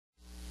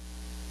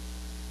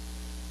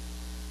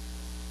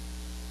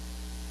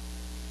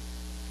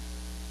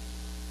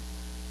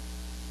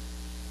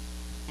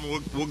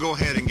We'll go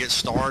ahead and get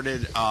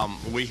started.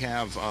 We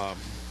have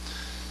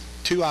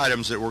two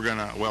items that we're going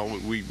to, well,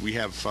 we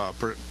have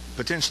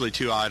potentially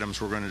two items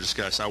we're going to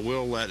discuss. I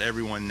will let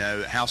everyone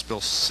know that House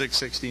Bill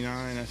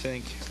 669, I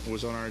think,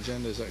 was on our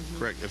agenda. Is that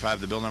correct? If I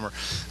have the bill number.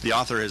 The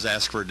author has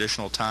asked for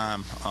additional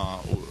time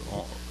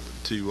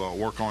to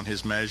work on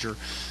his measure,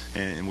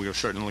 and we are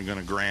certainly going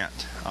to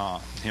grant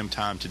him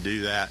time to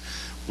do that.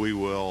 We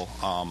will,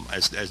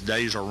 as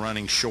days are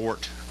running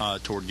short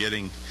toward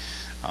getting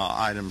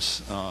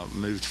items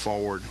moved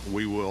forward,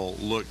 we will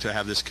look to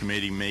have this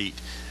committee meet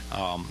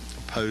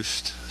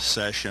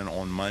post-session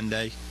on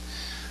Monday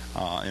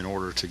in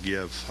order to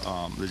give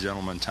the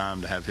gentleman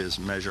time to have his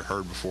measure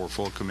heard before a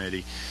full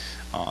committee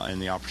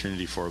and the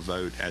opportunity for a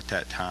vote at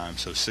that time.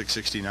 So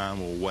 669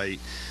 will wait.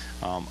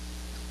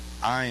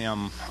 I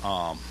am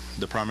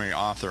the primary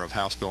author of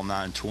House Bill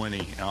 920,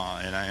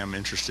 and I am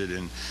interested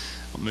in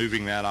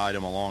moving that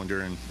item along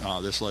during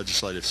this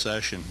legislative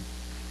session.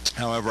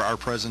 However, our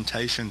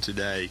presentation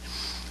today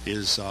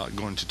is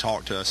going to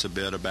talk to us a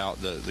bit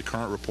about the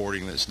current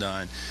reporting that's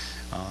done.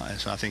 And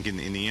so I think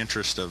in the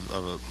interest of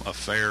a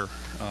fair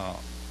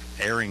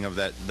airing of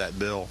that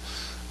bill,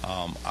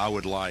 I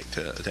would like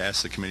to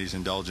ask the committee's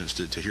indulgence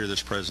to hear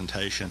this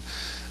presentation,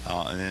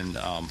 and then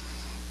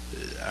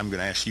I'm going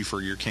to ask you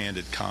for your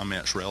candid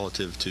comments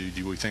relative to,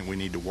 do we think we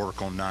need to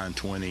work on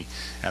 920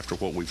 after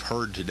what we've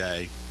heard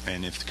today?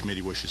 And if the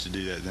committee wishes to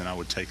do that, then I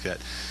would take that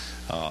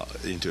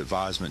into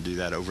advisement, do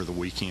that over the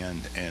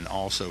weekend, and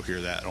also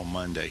hear that on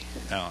Monday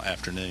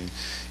afternoon.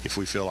 If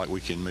we feel like we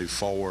can move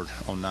forward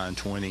on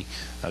 920,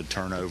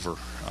 turn over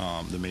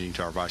the meeting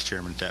to our vice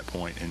chairman at that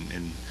point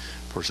and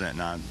present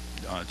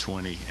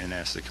 920 and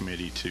ask the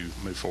committee to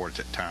move forward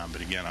at that time.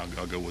 But again,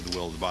 I'll go with the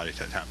will of the body at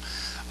that time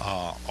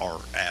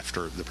or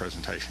after the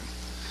presentation.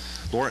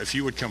 Laura, if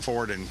you would come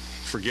forward and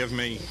forgive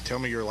me, tell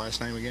me your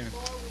last name again.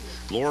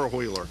 Laura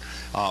Wheeler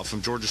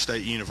from Georgia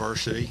State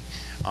University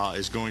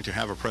is going to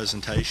have a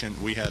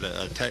presentation. We had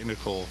a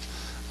technical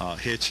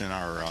hitch in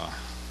our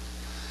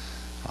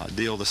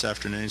deal this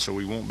afternoon, so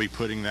we won't be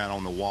putting that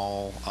on the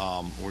wall.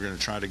 We're going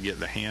to try to get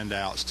the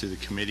handouts to the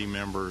committee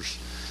members,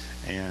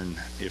 and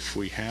if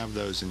we have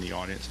those in the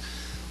audience,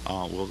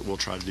 we'll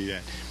try to do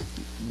that.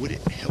 Would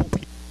it help you?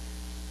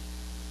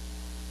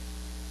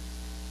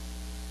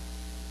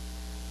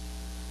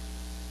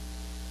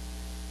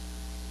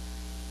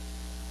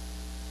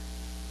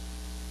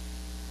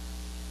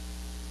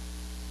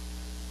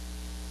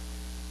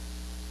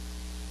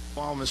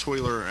 While Ms.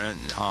 Wheeler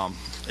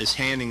is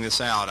handing this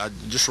out, I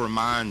just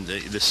remind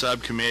the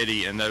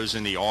subcommittee and those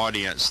in the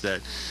audience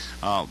that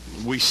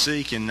we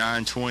seek in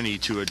 920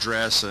 to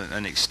address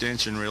an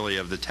extension really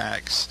of the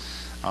tax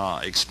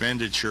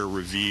expenditure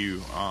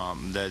review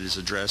that is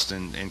addressed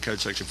in Code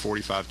Section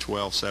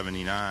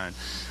 451279.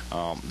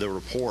 The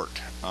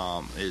report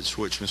is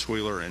which Ms.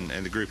 Wheeler and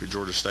the group at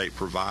Georgia State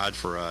provide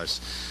for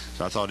us.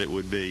 So I thought it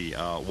would be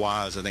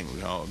wise. I think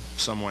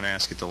someone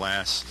asked at the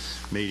last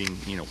meeting,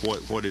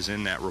 what is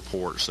in that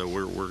report. So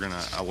we're going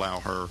to allow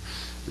her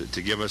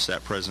to give us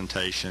that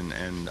presentation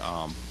and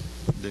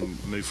then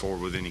move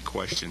forward with any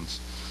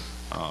questions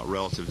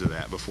relative to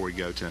that before we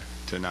go to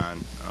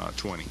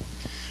 920.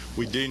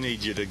 We do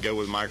need you to go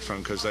with the microphone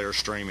because they are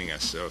streaming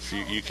us. So if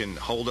you can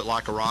hold it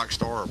like a rock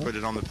star or put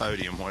it on the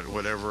podium,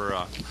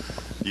 whatever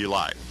you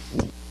like.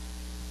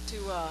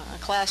 To a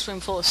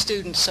classroom full of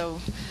students, so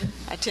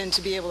I tend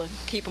to be able to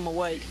keep them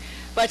awake.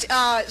 But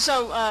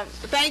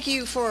thank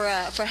you for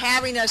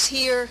having us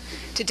here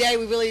today.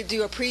 We really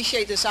do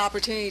appreciate this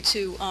opportunity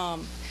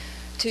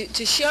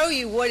to show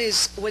you what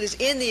is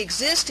in the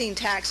existing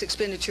tax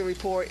expenditure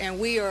report, and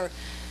we are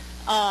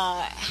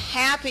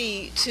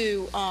happy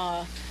to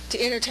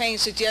entertain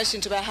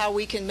suggestions about how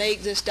we can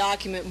make this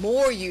document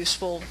more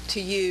useful to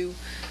you.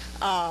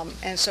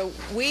 And so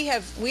we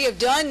have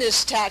done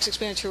this tax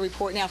expenditure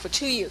report now for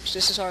 2 years.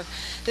 This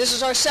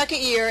is our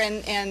second year,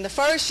 and the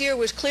first year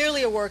was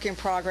clearly a work in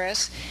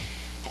progress,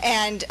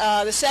 and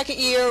the second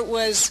year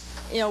was,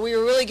 we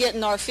were really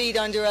getting our feet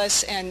under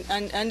us and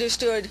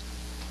understood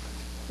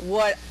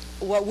what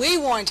we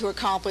wanted to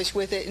accomplish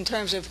with it in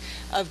terms of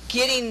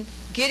getting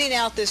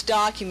out this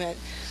document.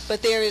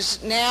 But there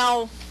is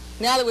now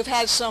that we've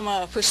had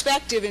some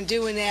perspective in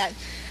doing that,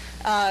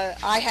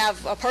 I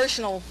have a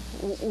personal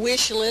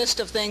wish list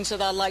of things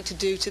that I'd like to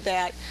do to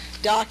that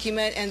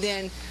document, and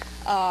then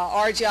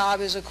our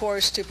job is, of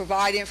course, to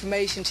provide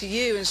information to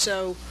you, and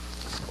so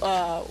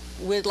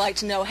we'd like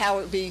to know how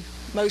it would be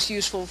most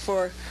useful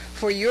for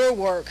your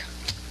work.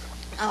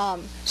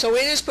 So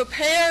it is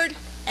prepared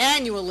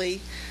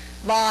annually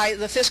by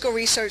the Fiscal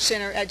Research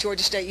Center at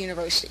Georgia State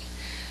University,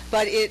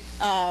 but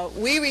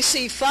we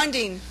receive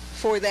funding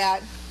for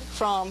that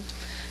from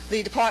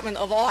the Department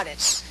of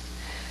Audits,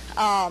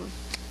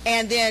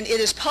 and then it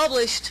is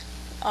published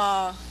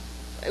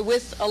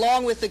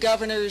along with the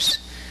governor's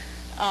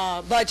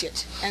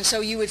budget. And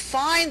so you would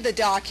find the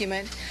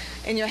document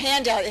in your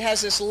handout. It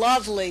has this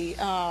lovely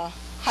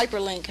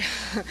hyperlink,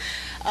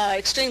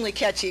 extremely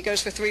catchy. It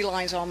goes for 3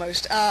 lines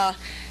almost.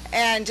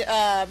 And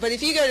but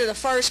if you go to the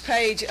first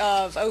page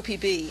of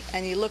OPB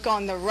and you look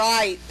on the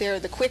right, there are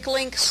the quick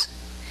links,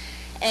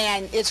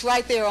 and it's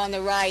right there on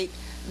the right,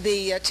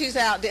 the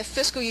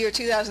fiscal year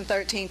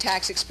 2013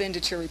 tax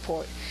expenditure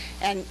report.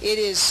 And it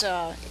is,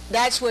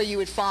 that's where you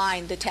would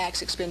find the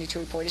tax expenditure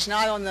report. It's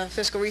not on the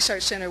Fiscal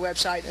Research Center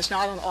website. It's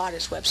not on the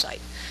audit's website.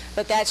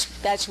 But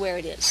that's where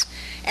it is.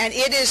 And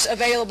it is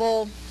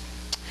available.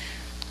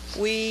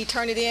 We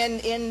turn it in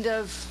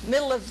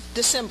middle of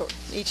December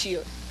each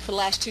year. For the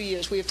last 2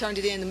 years, we have turned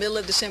it in the middle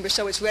of December,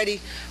 so it's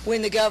ready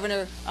when the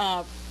governor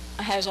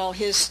has all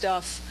his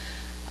stuff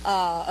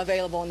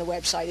available on the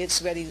website.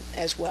 It's ready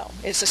as well.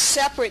 It's a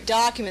separate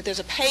document. There's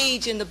a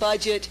page in the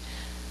budget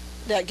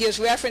that gives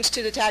reference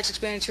to the tax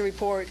expenditure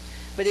report,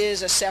 but it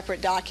is a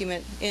separate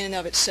document in and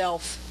of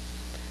itself,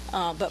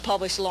 but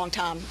published along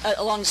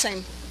the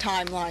same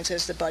timelines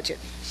as the budget.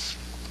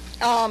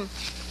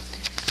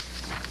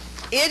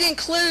 It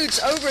includes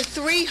over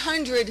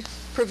 300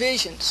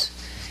 provisions.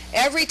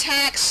 Every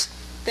tax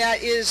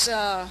that is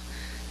that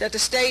the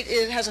state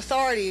has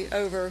authority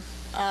over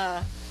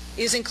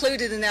is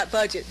included in that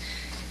budget.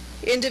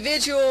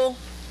 Individual,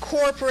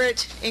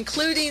 corporate,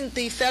 including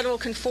the federal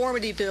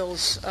conformity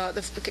bills,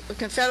 the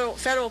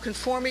federal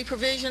conformity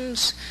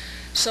provisions.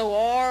 So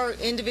our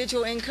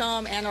individual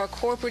income and our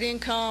corporate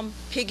income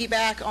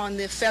piggyback on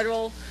the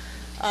federal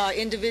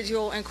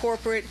individual and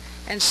corporate.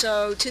 And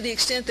so to the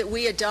extent that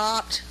we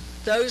adopt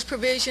those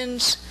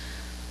provisions,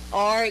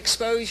 our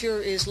exposure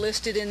is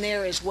listed in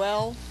there as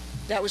well.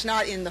 That was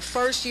not in the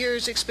first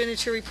year's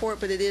expenditure report,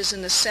 but it is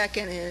in the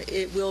second, and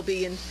it will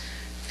be in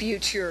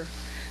future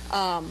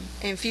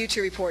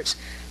reports.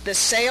 The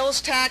sales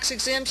tax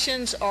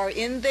exemptions are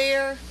in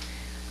there,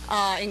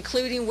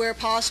 including where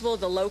possible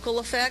the local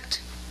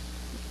effect.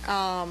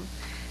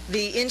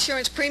 The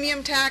insurance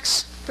premium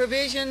tax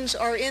provisions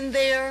are in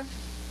there.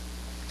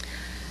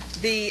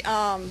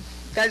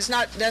 That's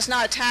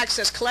not a tax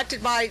that's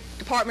collected by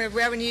Department of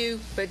Revenue,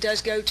 but it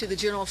does go to the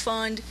general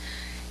fund.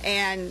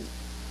 And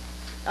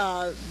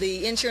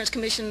the Insurance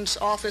Commission's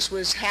office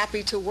was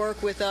happy to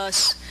work with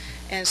us,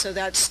 and so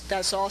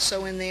that's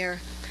also in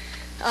there.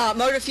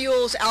 Motor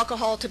fuels,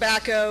 alcohol,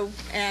 tobacco,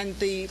 and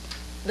the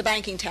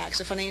banking tax,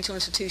 the financial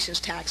institutions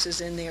tax,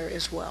 is in there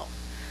as well.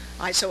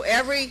 All right, so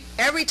every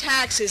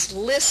tax is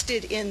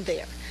listed in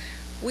there.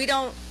 We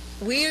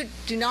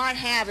do not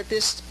have at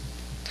this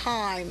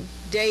time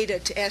data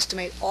to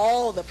estimate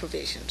all the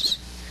provisions,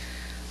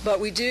 but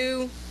we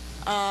do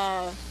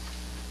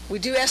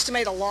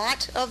estimate a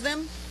lot of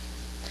them.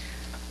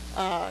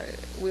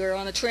 We're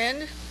on a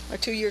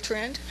 2-year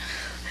trend,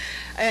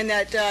 and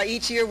that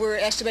each year we're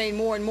estimating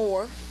more and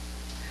more.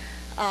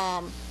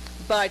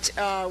 But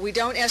we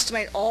don't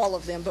estimate all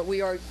of them, but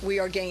we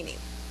are gaining.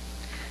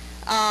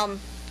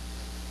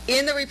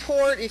 In the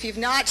report, if you've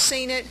not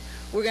seen it,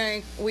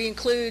 we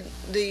include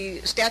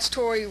the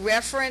statutory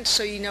reference,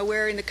 so you know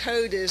where in the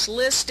code it is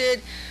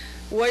listed,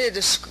 what it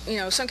is,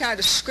 some kind of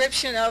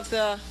description of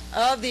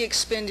the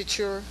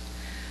expenditure,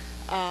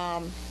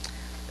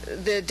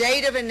 the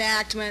date of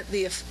enactment,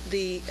 the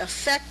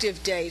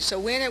effective date, so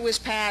when it was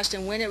passed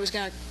and when it's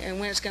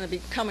going to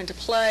come into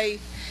play.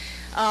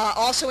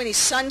 Also, any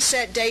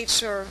sunset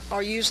dates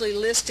are usually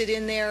listed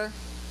in there.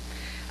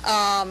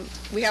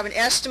 We have an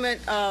estimate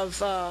of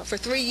for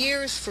 3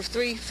 years, for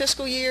 3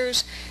 fiscal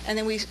years, and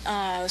then we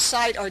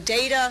cite our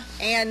data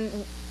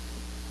and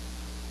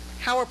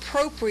how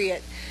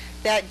appropriate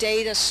that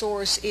data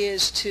source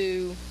is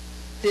to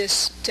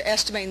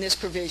estimating this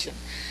provision.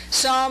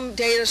 Some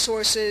data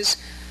sources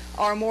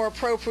are more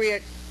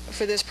appropriate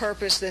for this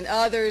purpose than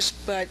others,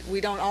 but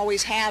we don't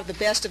always have the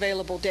best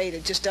available data.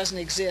 It just doesn't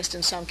exist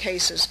in some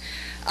cases.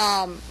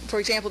 For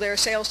example, there are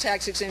sales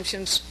tax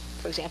exemptions,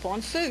 for example,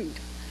 on food.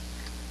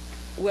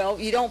 Well,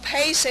 you don't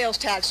pay sales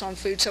tax on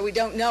food, so we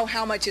don't know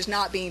how much is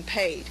not being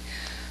paid.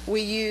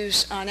 We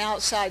use an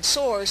outside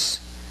source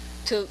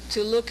to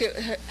look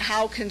at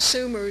how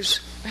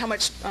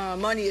much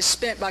money is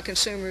spent by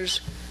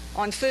consumers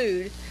on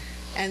food,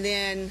 and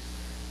then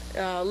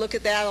look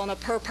at that on a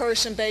per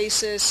person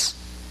basis,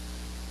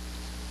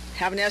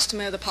 have an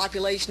estimate of the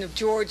population of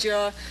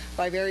Georgia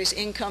by various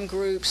income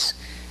groups,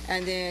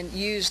 and then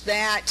use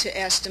that to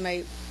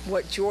estimate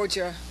what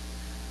Georgia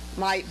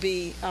might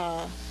be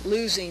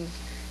losing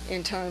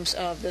in terms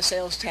of the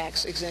sales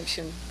tax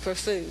exemption for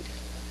food.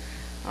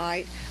 All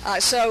right.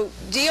 So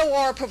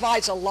DOR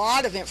provides a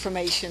lot of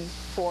information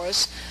for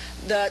us.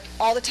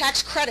 All the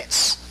tax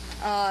credits,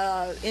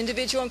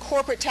 individual and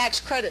corporate tax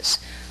credits,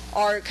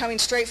 are coming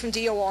straight from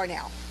DOR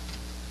now.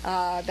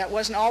 That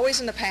wasn't always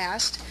in the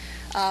past,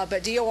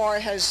 but DOR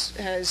has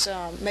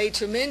made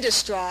tremendous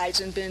strides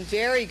and been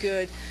very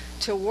good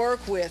to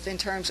work with in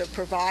terms of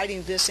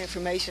providing this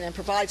information, and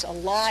provides a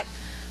lot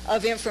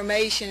of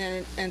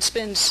information and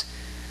spends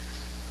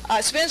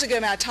a good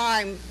amount of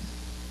time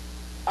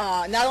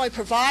not only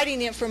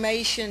providing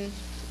information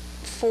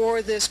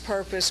for this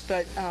purpose,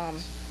 but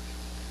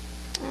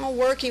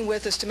working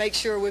with us to make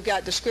sure we've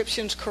got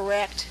descriptions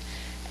correct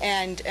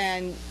and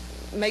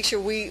make sure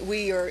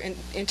we are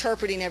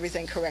interpreting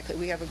everything correctly.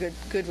 We have a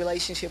good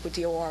relationship with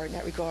DOR in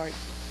that regard.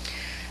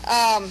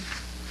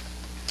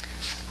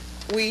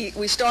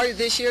 We started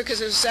this year because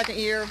there's a second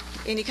year,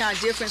 any kind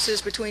of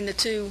differences between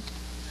the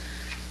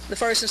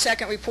first and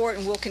second report,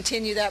 and we'll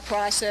continue that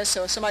process.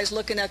 So if somebody's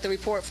looking at the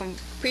report from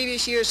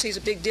previous years, sees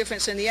a big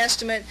difference in the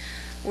estimate,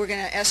 we're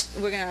going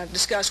to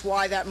discuss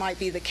why that might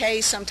be the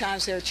case.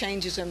 Sometimes there are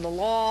changes in the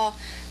law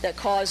that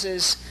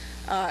causes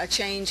a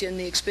change in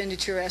the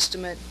expenditure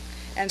estimate,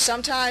 and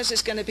sometimes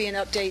it's going to be an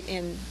update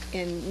in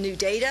new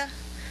data,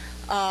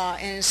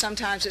 and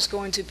sometimes it's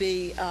going to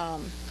be a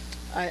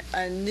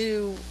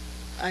new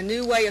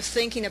way of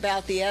thinking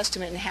about the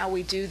estimate and how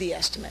we do the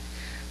estimate.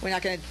 We're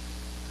not going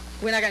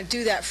to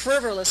do that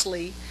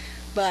frivolously,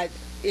 but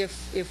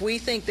if we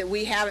think that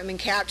we haven't been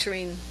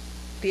capturing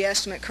the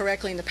estimate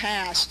correctly in the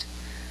past,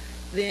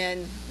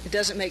 then it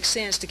doesn't make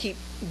sense to keep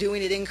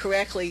doing it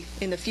incorrectly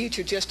in the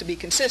future just to be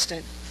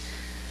consistent.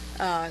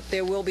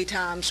 There will be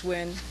times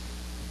when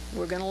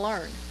we're going to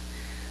learn.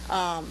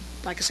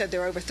 Like I said,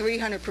 there are over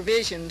 300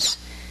 provisions,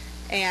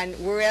 and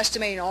we're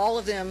estimating all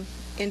of them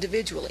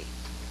individually.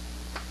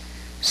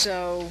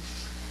 So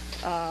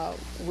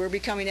we're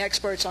becoming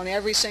experts on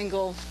every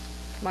single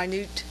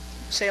minute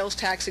sales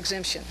tax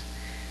exemption,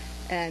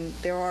 and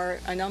there are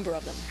a number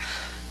of them.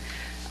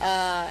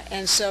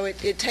 And so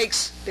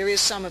there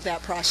is some of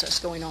that process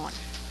going on.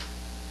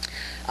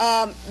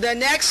 The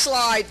next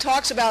slide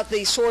talks about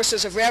the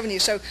sources of revenue.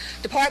 So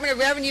Department of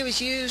Revenue is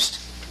used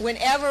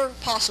whenever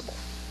possible.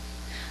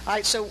 All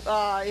right, so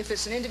if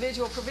it's an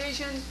individual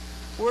provision,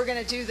 we're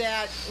going to do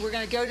that. We're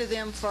going to go to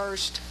them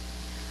first.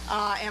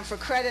 And for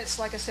credits,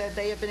 like I said,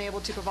 they have been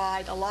able to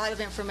provide a lot of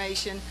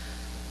information.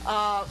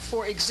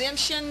 For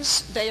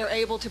exemptions, they are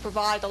able to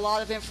provide a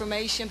lot of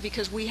information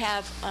because we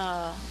have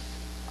a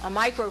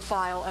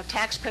microfile of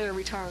taxpayer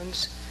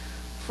returns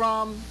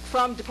from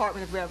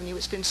Department of Revenue.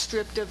 It's been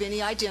stripped of any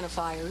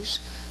identifiers,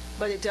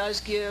 but it does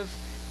give,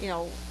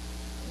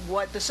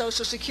 what the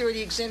Social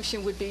Security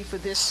exemption would be for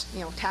this,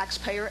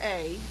 taxpayer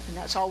A, and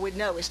that's all we'd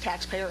know is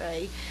taxpayer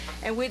A,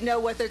 and we'd know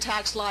what their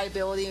tax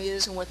liability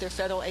is and what their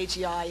federal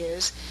AGI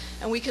is,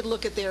 and we could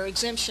look at their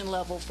exemption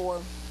level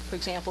for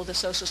example, the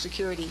Social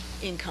Security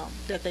income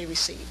that they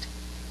received.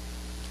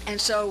 And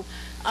so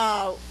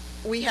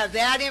we have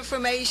that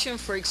information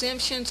for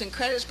exemptions and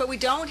credits, but we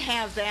don't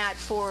have that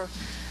for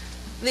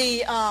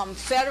the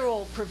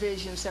federal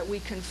provisions that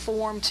we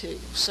conform to.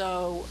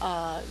 So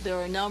there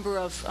are a number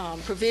of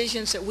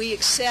provisions that we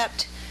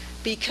accept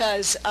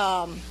because we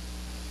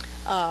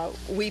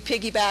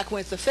piggyback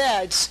with the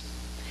feds,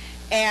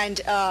 and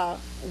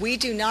we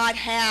do not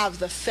have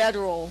the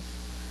federal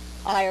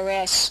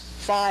IRS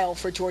file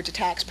for Georgia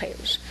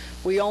taxpayers.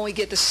 We only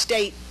get the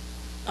state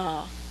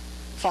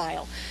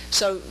file.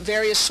 So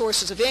various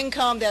sources of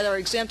income that are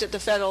exempt at the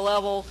federal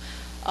level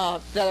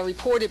that are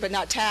reported but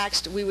not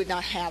taxed, we would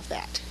not have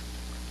that.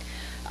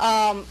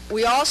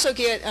 We also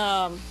get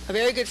a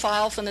very good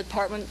file from the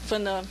department,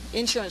 from the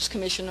insurance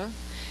commissioner,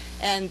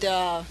 and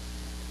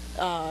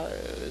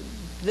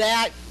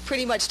that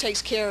pretty much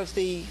takes care of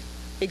the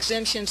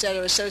exemptions that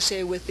are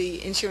associated with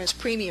the insurance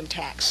premium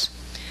tax.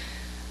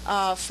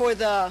 For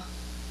the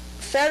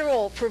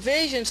federal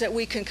provisions that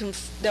we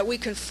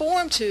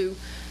conform to,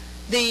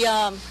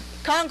 the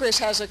Congress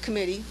has a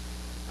committee,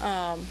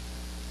 a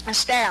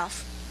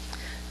staff,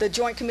 the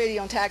Joint Committee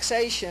on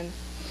Taxation,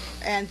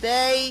 and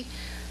they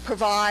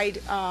provide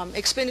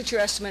expenditure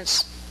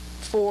estimates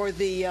for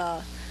the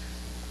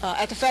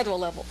at the federal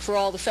level for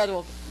all the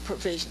federal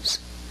provisions.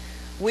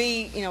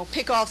 We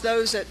pick off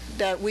those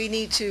that we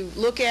need to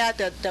look at,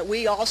 that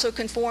we also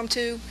conform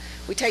to.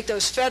 We take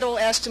those federal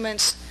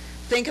estimates,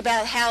 think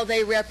about how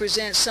they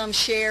represent some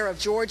share of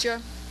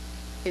Georgia.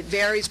 It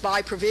varies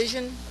by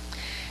provision,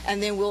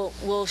 and then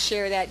we'll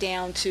share that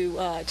down to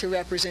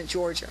represent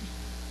Georgia.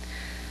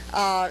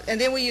 And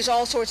then we use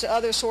all sorts of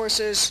other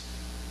sources,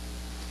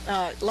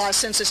 a lot of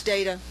census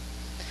data,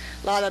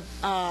 a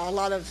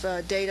lot of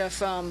data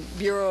from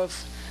Bureau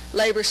of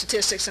Labor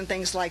Statistics and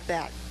things like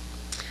that.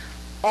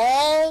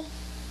 All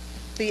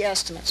the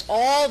estimates,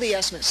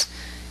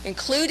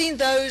 including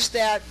those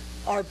that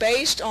are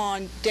based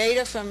on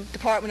data from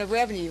Department of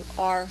Revenue,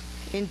 are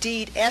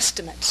indeed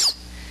estimates.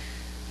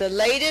 The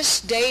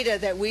latest data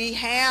that we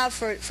have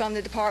from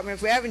the Department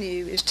of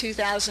Revenue is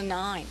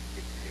 2009.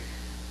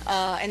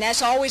 And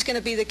that's always going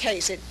to be the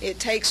case. It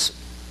takes,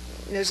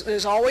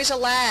 there's always a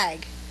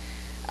lag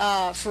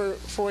for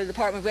the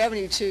Department of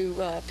Revenue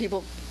to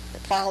people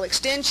file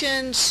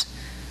extensions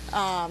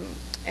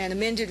and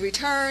amended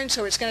returns,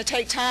 so it's going to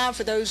take time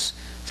for those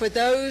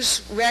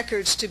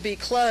records to be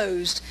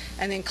closed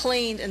and then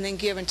cleaned and then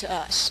given to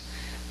us.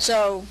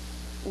 So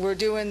we're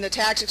doing the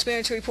tax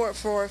expenditure report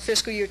for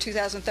fiscal year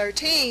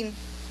 2013,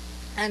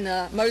 and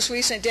the most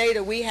recent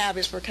data we have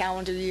is for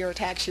calendar year or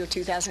tax year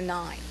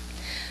 2009.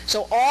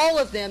 So all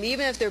of them,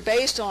 even if they're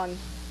based on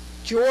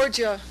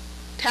Georgia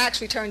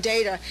tax return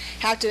data,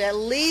 have to at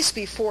least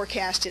be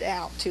forecasted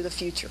out to the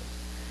future,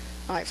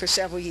 all right, for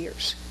several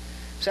years.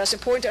 So that's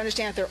important to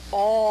understand that they're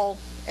all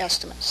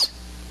estimates.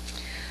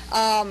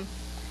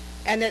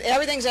 and that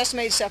everything's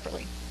estimated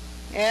separately.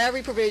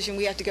 Every provision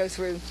we have to go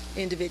through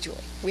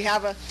individually. We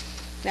have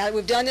now that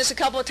we've done this a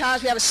couple of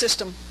times, we have a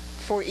system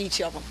for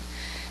each of them.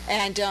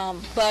 And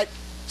but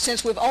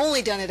since we've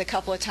only done it a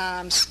couple of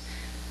times,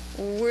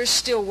 we're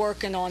still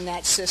working on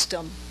that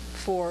system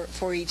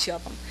for each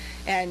of them.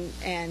 And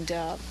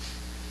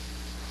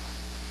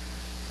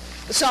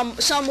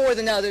some more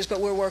than others, but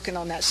we're working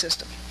on that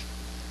system.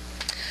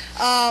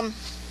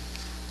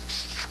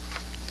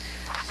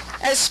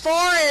 As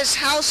far as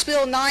House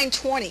Bill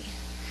 920,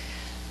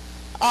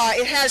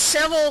 it has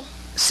several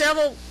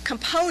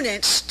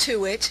components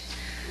to it.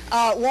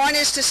 One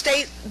is to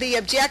state the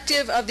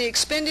objective of the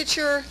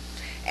expenditure,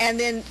 and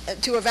then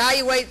to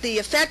evaluate the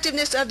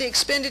effectiveness of the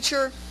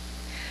expenditure.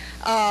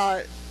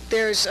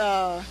 There's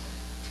an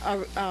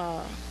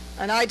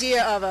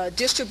idea of a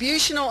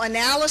distributional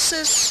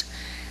analysis,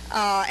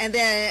 and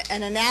then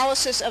an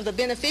analysis of the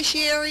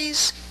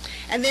beneficiaries.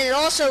 And then it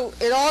also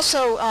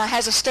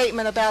has a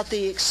statement about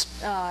the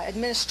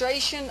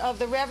administration of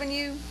the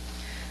revenue.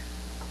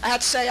 I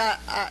have to say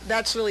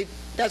that's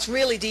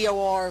really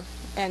DOR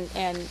and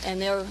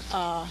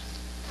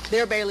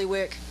their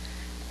bailiwick,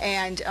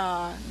 and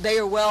they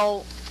are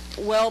well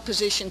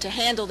positioned to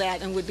handle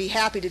that and would be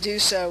happy to do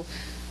so.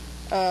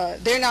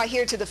 They're not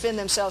here to defend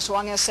themselves, so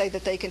I'm going to say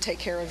that they can take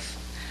care of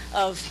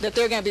that.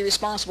 They're going to be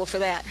responsible for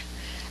that.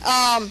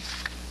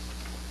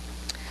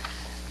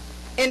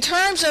 In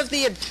terms of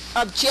the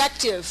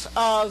objective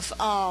of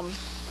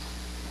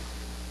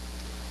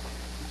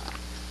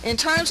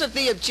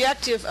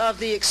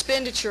the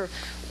expenditure,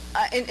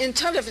 in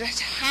terms of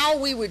how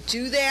we would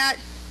do that,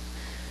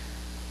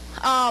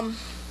 of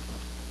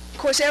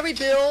course, every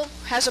bill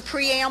has a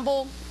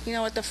preamble,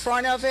 at the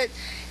front of it,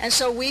 and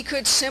so we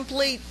could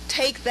simply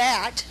take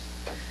that,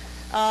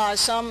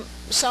 some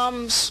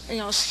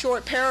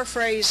short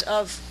paraphrase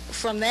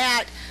from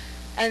that,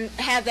 and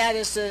have that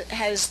as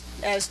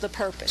the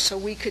purpose. So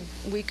we could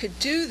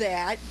do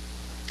that.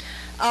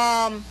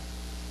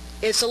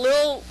 It's a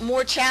little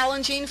more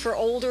challenging for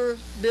older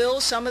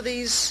bills. Some of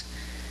these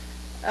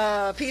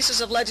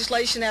pieces of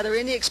legislation that are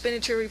in the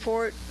expenditure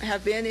report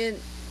have been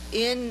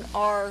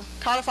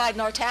codified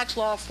in our tax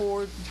law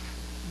for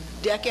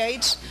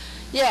decades.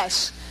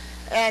 Yes,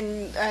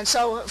 and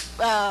so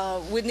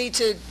we'd need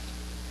to.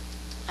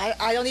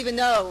 I don't even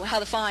know how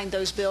to find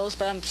those bills,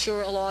 but I'm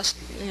sure a law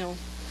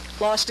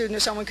student or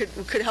someone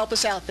could help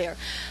us out there.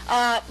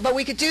 But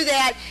we could do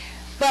that,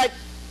 but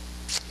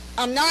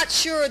I'm not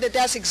sure that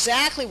that's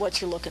exactly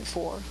what you're looking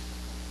for.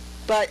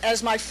 But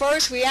as my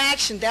first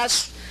reaction,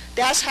 that's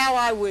how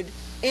I would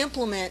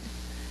implement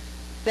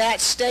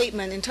that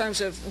statement in terms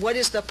of what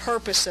is the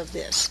purpose of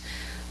this.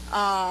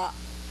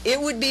 It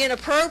would be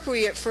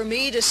inappropriate for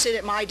me to sit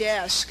at my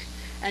desk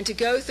and to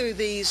go through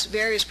these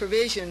various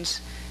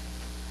provisions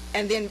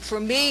and then for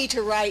me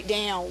to write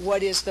down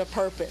what is the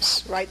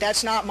purpose, right?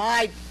 That's not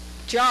my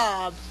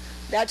job,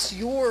 that's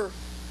your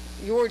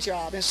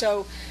job. And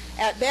so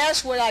at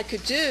best what I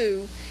could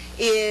do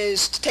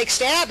is to take a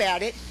stab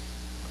at it,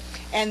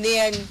 and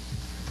then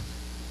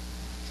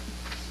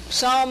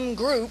some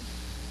group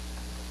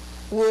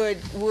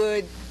would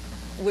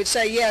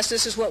say, yes,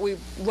 this is what we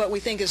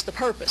think is the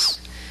purpose.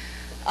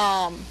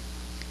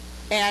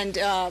 And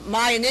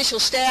my initial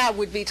stab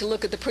would be to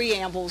look at the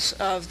preambles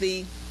of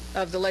the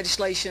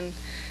legislation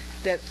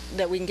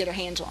that we can get our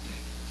hands on.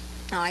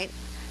 All right.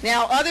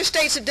 Now, other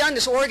states have done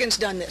this. Oregon's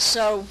done this.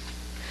 So,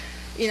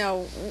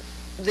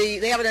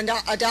 they have an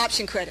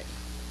adoption credit.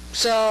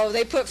 So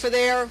they put for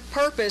their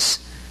purpose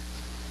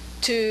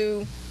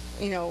to,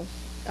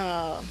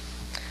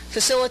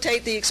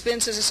 facilitate the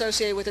expenses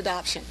associated with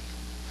adoption.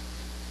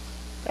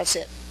 That's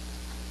it.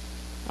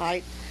 All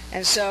right.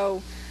 And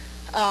so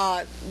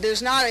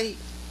there's not a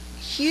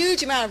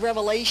huge amount of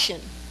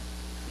revelation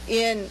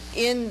in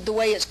the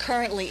way it's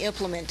currently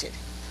implemented.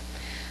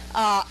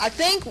 I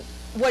think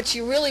what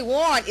you really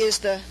want is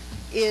the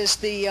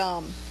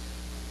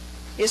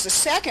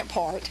second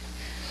part,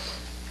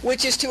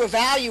 which is to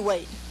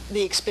evaluate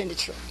the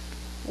expenditure.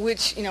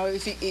 Which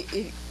if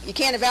you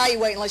can't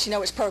evaluate unless you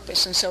know its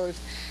purpose, and so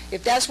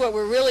if that's what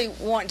we're really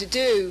wanting to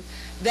do,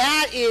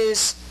 that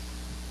is,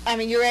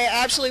 you're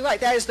absolutely right.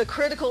 That is the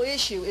critical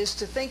issue: is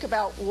to think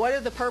about what are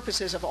the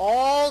purposes of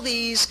all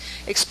these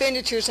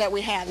expenditures that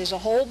we have. There's a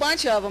whole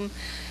bunch of them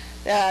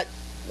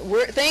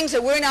things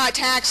that we're not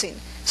taxing.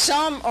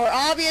 Some are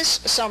obvious,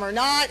 some are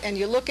not, and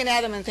you're looking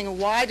at them and thinking,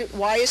 why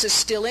is this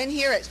still in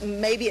here?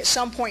 Maybe at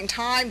some point in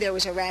time there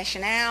was a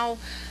rationale,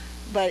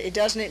 but it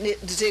doesn't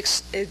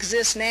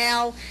exist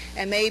now,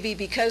 and maybe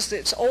because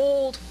it's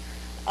old,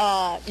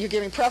 you're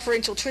giving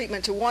preferential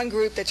treatment to one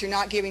group that you're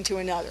not giving to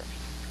another.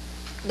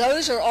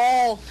 Those are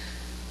all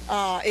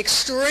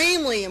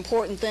extremely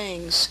important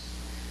things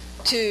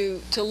to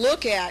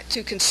look at,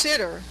 to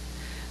consider,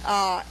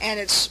 and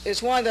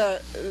it's one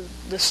of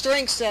the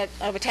strengths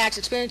of a tax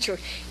expenditure,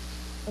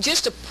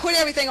 just to put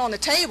everything on the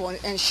table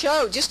and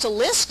show, just to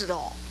list it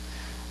all,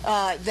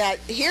 that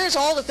here's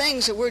all the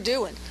things that we're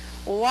doing.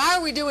 Well, why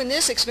are we doing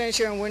this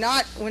expenditure and we're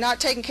not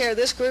taking care of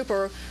this group,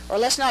 or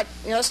let's not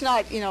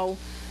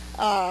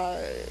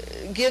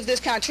give this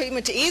kind of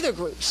treatment to either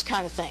groups,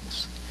 kind of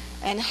things,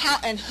 and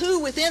who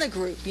within a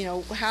group,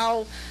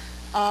 how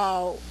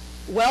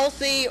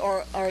wealthy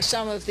are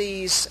some of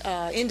these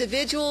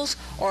individuals,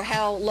 or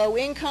how low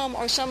income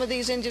are some of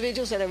these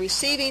individuals that are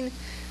receiving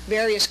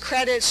various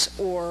credits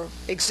or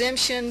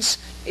exemptions.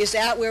 Is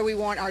that where we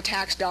want our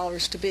tax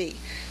dollars to be?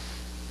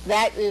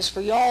 That is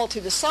for y'all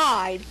to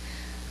decide,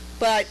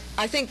 but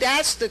I think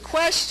that's the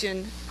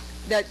question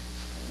that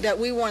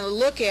we want to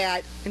look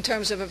at in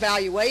terms of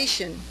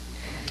evaluation.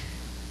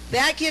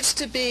 That gets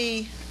to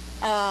be,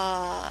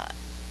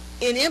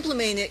 in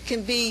implementing it,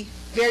 can be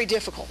very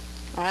difficult,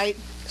 all right?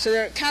 So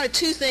there are kind of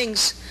two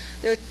things.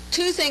 There are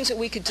two things that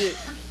we could do.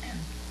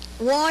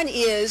 One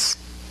is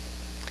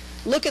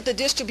look at the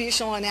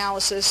distributional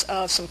analysis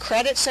of some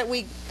credits that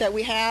we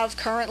have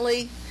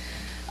currently,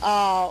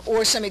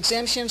 or some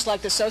exemptions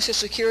like the Social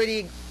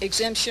Security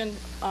exemption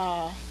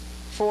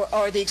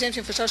or the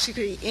exemption for Social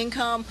Security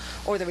income,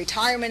 or the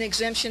retirement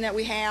exemption that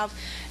we have,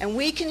 and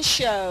we can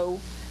show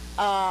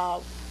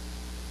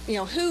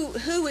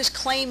who is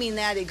claiming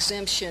that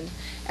exemption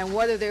and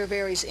what are their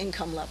various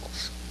income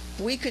levels.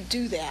 We could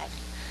do that.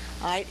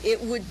 All right?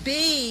 It would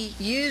be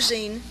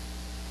using,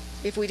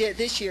 if we did it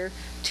this year,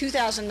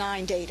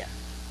 2009 data.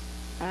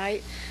 All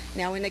right?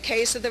 Now, in the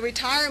case of the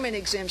retirement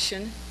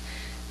exemption,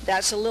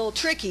 that's a little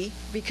tricky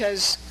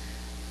because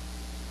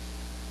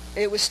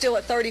it was still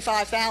at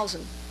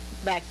 $35,000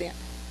 back then.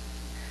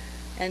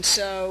 And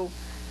so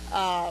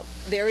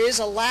there is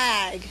a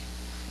lag,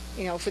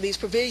 for these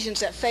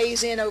provisions that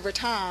phase in over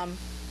time,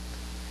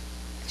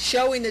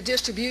 showing the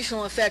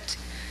distributional effect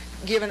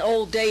given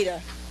old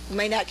data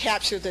may not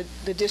capture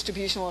the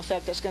distributional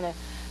effect that's going to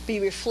be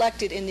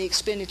reflected in the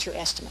expenditure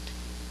estimate.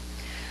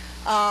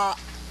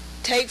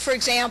 Take, for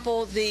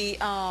example, the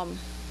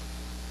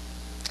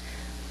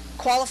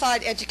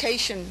qualified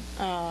education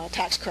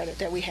tax credit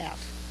that we have.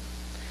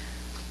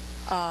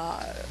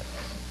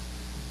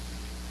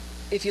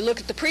 If you look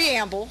at the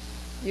preamble,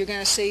 you're going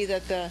to see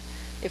that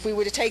if we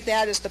were to take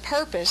that as the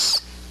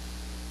purpose,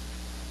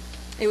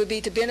 it would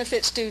be to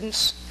benefit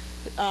students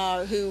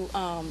who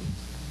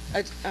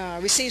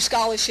receive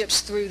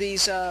scholarships through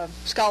these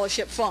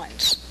scholarship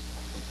funds.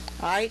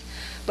 All right?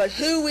 But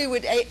who we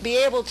would be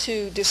able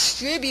to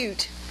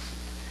distribute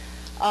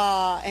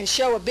and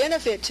show a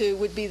benefit to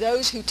would be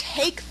those who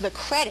take the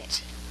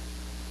credit.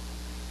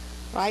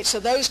 Right? So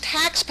those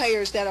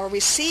taxpayers that are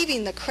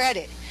receiving the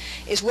credit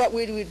is what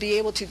we would be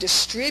able to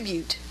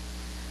distribute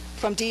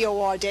from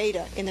DOR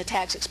data in the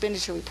tax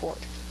expenditure report.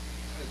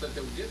 I thought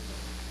they would get the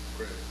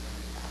credit.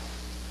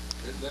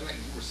 They're not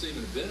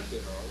receiving a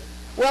benefit, are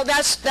they? Well,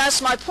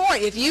 that's my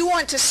point. If you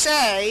want to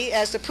say,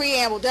 as the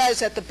preamble does,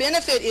 that the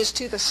benefit is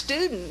to the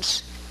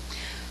students,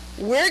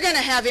 we're going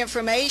to have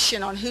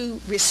information on who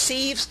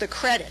receives the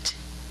credit.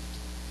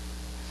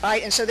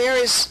 Right? And so there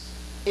is,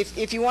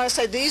 if you want to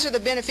say these are the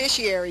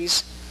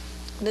beneficiaries,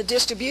 the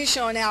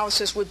distributional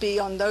analysis would be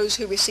on those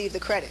who receive the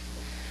credit.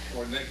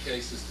 Or in that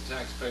case, it's the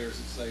taxpayers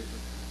that say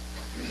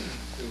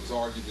that it was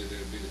argued that it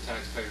would be the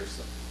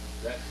taxpayers.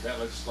 That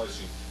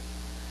legislation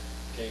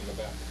came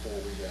about before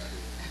we got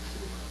here.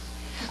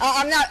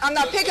 I'm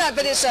not picking up,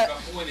 but it's a... My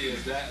point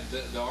is that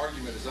the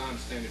argument, as I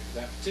understand it,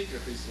 for that particular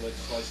piece of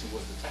legislation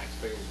was the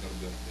taxpayer was going to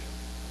benefit.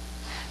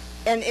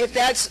 And if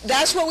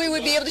that's what we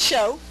would be able to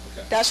show.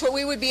 Okay. That's what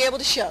we would be able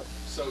to show.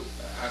 So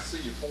I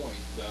see your point,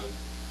 though.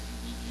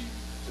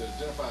 To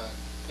identify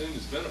who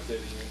is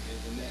benefiting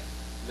in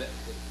that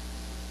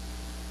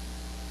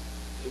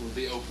it would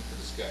be open for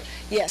discussion.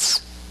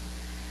 Yes.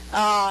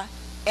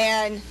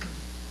 And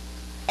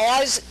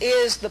as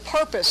is the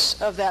purpose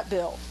of that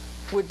bill,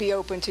 would be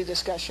open to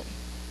discussion.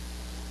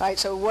 Right?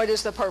 So what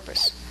is the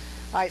purpose?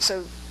 Right?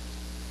 So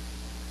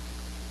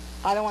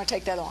I don't want to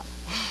take that on.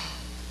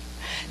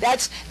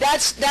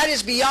 That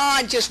is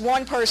beyond just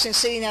one person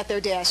sitting at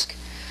their desk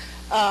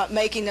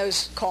making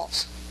those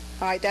calls.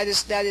 All right? That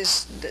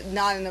is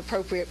not an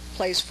appropriate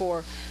place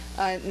for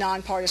a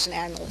nonpartisan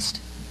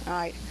analyst. All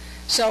right?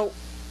 So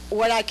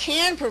what I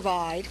can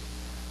provide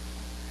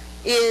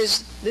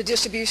is the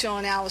distributional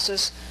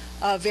analysis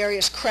of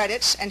various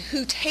credits and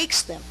who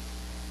takes them.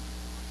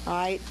 All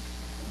right,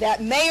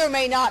 that may or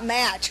may not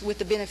match with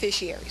the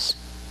beneficiaries.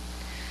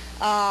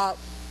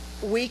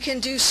 We can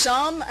do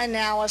some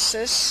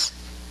analysis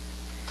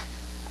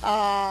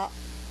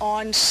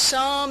on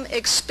some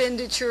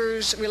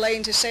expenditures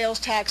relating to sales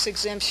tax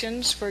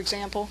exemptions, for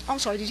example. I'm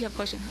sorry, did you have a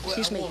question?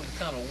 Excuse me. I wanted to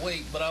kind of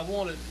wait, but I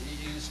wanted,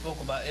 you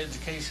spoke about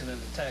education and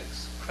the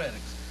tax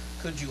credits.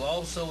 Could you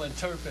also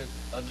interpret,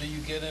 or do you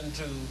get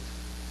into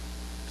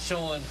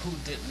showing who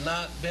did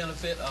not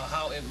benefit or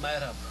how it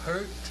might have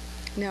hurt?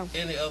 No.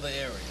 Any other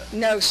area?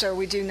 No, sir,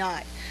 we do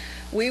not.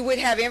 We would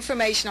have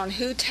information on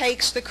who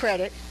takes the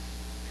credit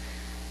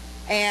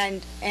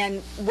and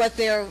what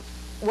their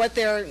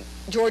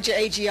Georgia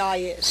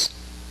AGI is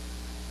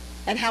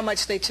and how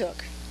much they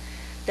took.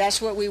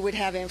 That's what we would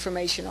have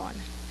information on.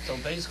 So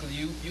basically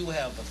you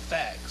have the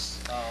facts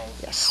of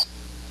yes.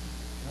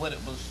 what it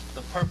was,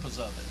 the purpose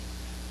of it.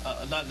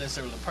 not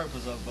necessarily the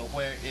purpose of, but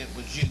where it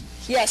was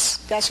used. Yes,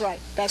 that's right.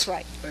 That's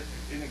right. But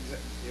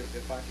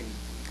if I can,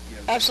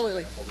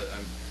 Absolutely.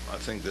 I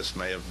think this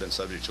may have been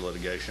subject to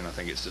litigation. I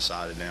think it's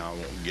decided now. I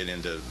won't get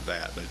into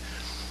that. But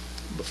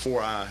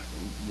before I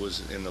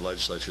was in the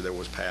legislature, there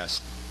was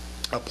passed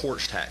a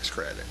porch tax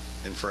credit.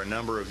 And for a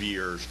number of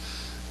years,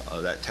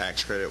 that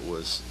tax credit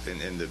was,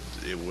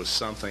 it was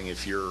something,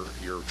 if your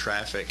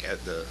traffic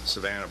at the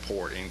Savannah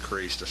port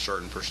increased a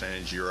certain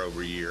percentage year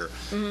over year,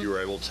 you were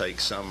able to take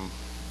some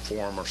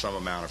form or some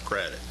amount of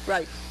credit.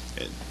 Right.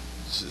 And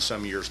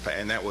some years,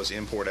 and that was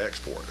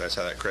import-export. That's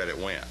how that credit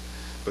went.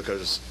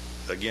 Because,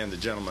 again, the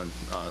gentleman,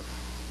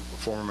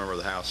 former member of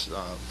the House,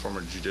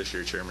 former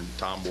Judiciary Chairman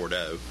Tom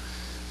Bordeaux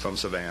from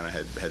Savannah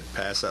had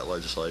passed that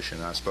legislation,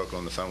 and I spoke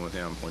on the phone with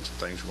him when some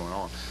things were going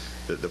on.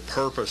 The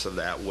purpose of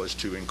that was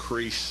to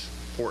increase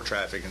port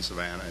traffic in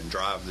Savannah and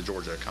drive the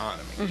Georgia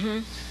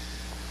economy.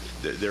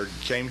 There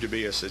came to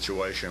be a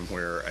situation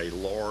where a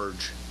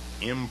large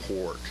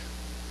amount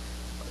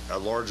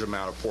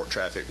of port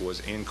traffic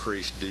was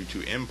increased due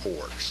to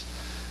imports,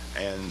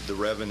 and the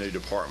Revenue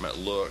Department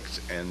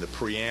looked, and the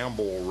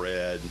preamble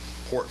read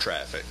port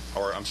traffic,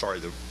 or I'm sorry,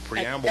 the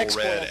preamble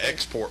read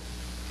export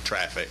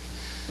traffic.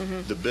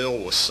 The bill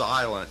was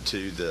silent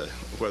to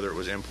whether it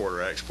was import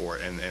or export,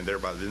 and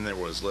thereby then there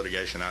was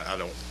litigation. I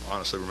don't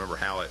honestly remember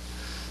how it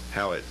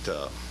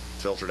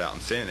filtered out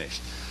and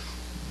finished,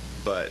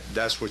 but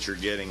that's what you're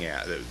getting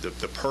at.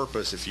 The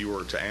purpose, if you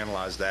were to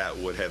analyze that,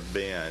 would have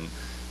been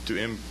to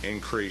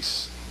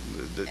increase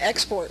the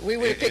export. We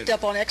would have picked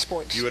up on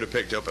exports. You would have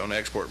picked up on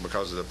export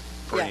because of the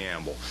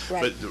preamble.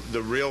 Yeah, right. But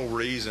the real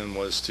reason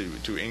was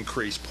to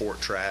increase port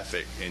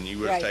traffic, and you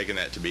would have taken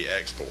that to be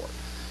export.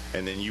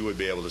 And then you would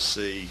be able to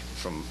see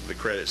from the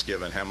credits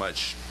given how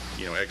much,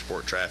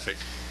 export traffic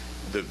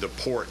the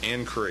port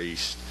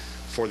increased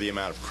for the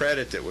amount of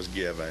credit that was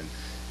given.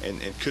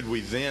 And could we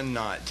then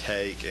not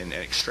take and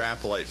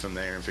extrapolate from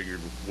there and figure,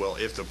 well,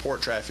 if the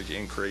port traffic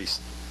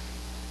increased,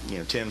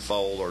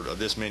 tenfold or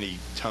this many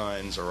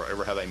tons or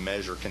ever how they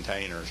measure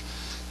containers,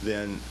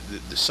 then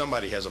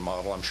somebody has a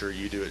model, I'm sure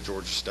you do at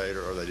Georgia State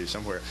or they do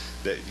somewhere,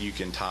 that you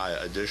can tie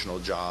additional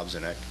jobs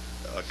and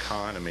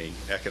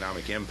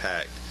economic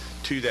impact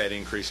to that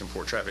increase in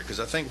port traffic.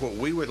 Because I think what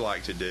we would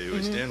like to do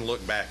is then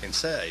look back and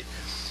say,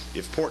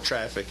 if port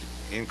traffic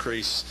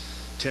increased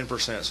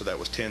 10%, so that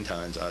was 10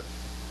 tons, I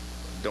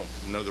don't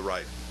know the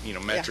right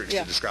metrics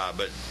to describe,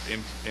 but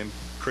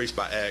increased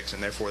by X,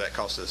 and therefore that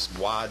cost us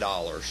Y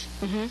dollars.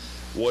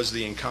 Was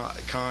the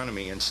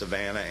economy in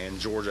Savannah and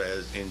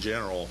Georgia in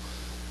general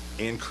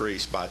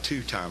increased by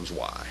 2 times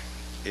Y?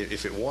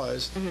 If it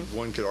was,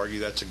 one could argue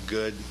that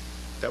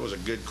was a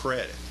good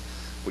credit.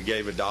 We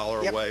gave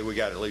 $1 away, we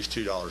got at least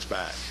 $2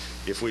 back.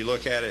 If we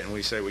look at it and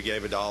we say we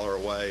gave $1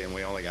 away and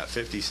we only got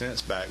 50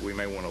 cents back, we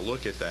may want to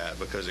look at that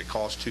because it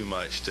costs too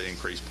much to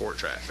increase port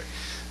traffic.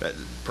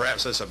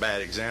 Perhaps that's a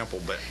bad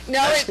example, but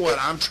that's what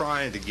I'm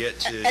trying to get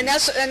to. And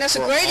that's a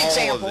great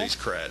example. All of these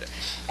credits.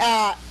 You're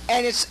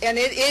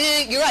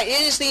right.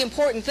 It is the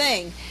important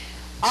thing.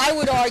 I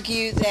would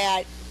argue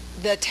that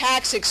the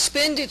tax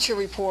expenditure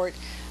report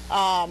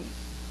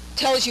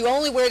tells you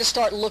only where to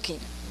start looking.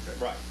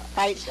 Okay.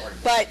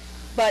 Right.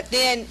 But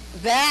then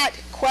that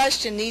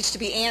question needs to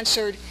be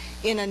answered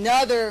in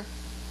another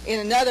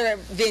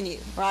venue,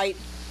 right?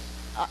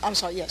 I'm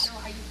sorry. Yes. No,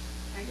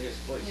 Yes,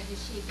 please. Did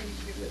she finish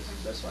your question?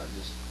 That's fine.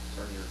 Just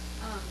turn your.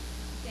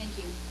 Thank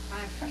you.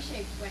 I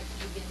appreciate what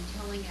you've been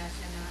telling us,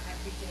 and I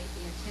appreciate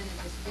the intent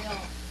of this bill.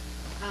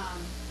 I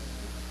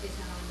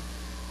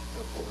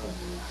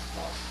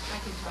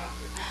can talk.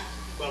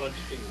 Well, if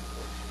you can.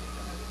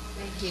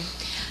 Thank you.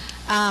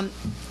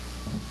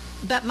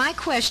 But my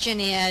question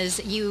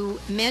is,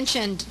 you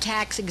mentioned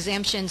tax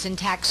exemptions and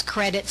tax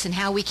credits and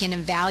how we can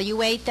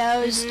evaluate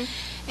those.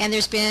 And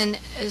there's been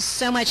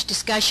so much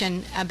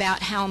discussion about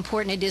how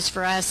important it is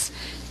for us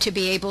to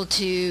be able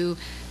to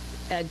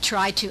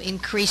try to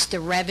increase the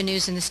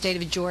revenues in the state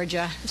of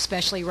Georgia,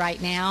 especially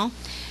right now.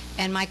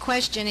 And my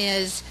question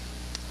is,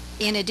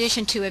 in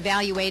addition to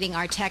evaluating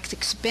our tax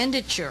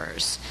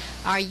expenditures,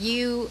 are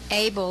you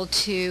able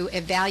to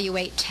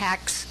evaluate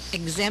tax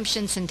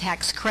exemptions and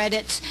tax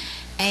credits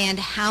and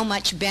how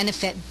much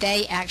benefit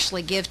they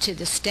actually give to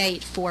the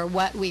state for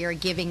what we are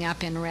giving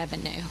up in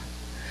revenue?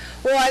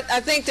 Well, I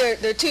think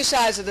they're two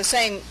sides of the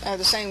same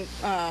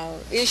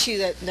issue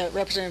that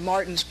Representative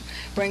Martin's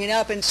bringing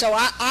up, and so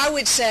I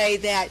would say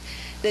that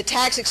the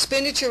tax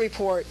expenditure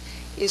report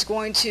is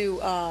going to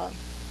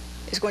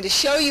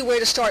show you where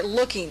to start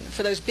looking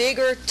for those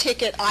bigger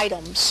ticket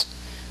items.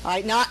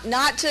 Right? Not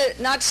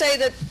say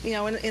that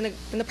in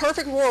the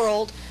perfect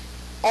world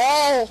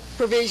all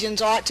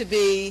provisions ought to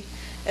be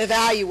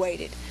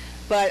evaluated,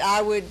 but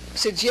I would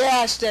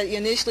suggest that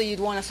initially you'd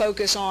want to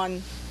focus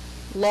on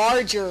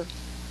larger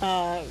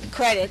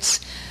credits,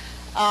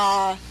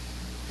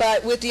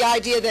 but with the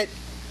idea that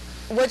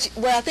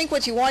I think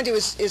what you want to do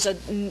is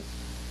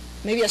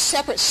maybe a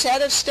separate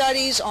set of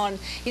studies on.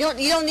 You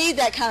don't need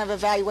that kind of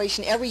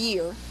evaluation every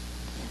year,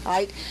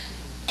 right?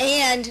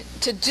 And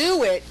to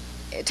do it,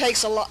 it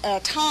takes a lot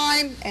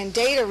time and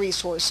data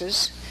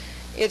resources.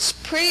 It's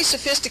pretty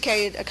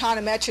sophisticated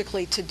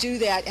econometrically to do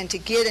that and to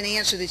get an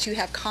answer that you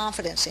have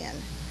confidence in.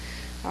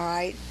 All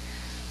right,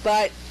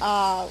 but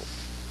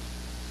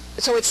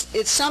so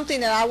it's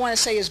something that I want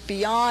to say is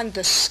beyond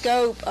the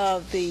scope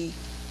of the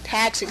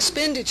tax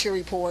expenditure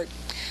report,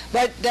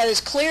 but that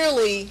is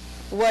clearly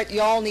what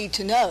y'all need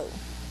to know.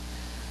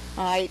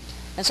 All right,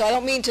 and so I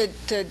don't mean to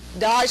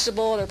dodge the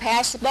bullet or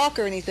pass the buck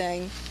or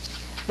anything,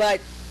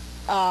 but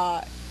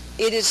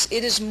it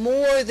is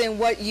more than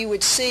what you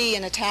would see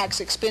in a tax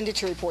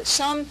expenditure report.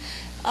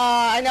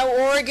 I know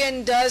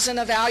Oregon does an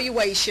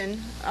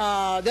evaluation.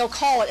 They'll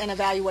call it an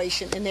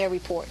evaluation in their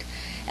report.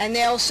 And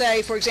they'll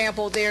say, for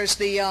example, there's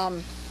the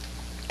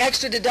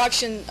extra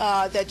deduction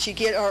that you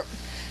get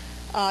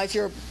if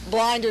you're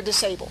blind or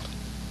disabled.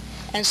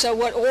 And so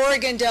what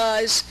Oregon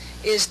does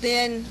is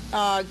then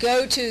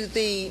go to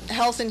the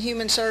Health and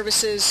Human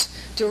Services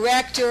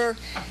director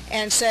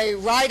and say,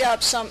 write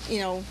up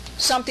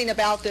something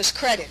about this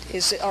credit,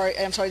 this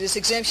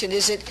exemption.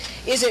 Is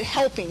it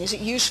helping? Is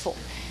it useful?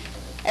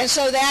 And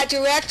so that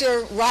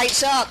director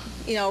writes up,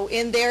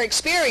 in their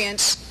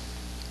experience,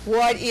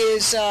 what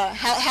is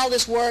how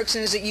this works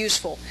and is it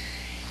useful.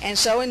 And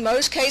so in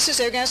most cases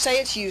they're going to say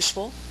it's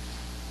useful.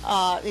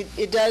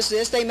 It does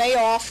this. They may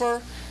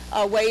offer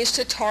ways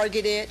to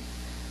target it,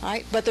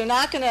 right? But they're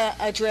not going to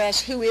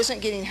address who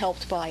isn't getting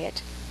helped by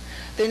it.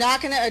 They're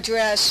not going to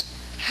address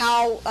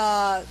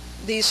how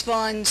these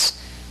funds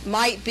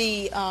might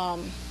be,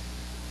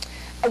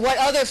 what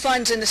other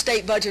funds in the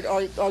state budget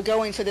are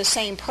going for the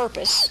same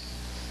purpose.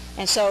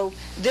 And so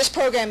this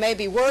program may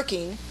be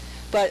working,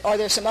 but are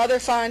there some other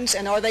funds,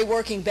 and are they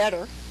working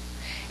better?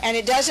 And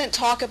it doesn't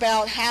talk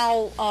about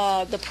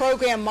how the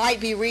program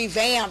might be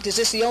revamped. Is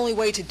this the only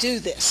way to do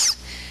this?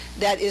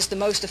 That is the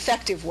most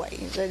effective way.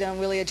 They don't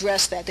really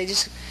address that. They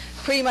just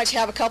pretty much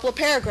have a couple of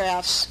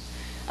paragraphs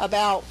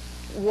about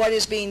what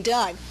is being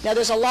done. Now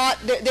there's a lot,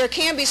 there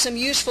can be some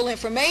useful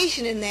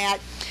information in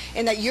that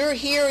you're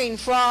hearing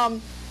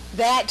from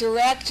that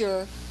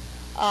director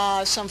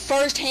some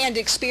first-hand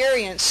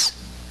experience,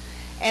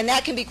 and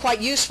that can be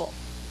quite useful.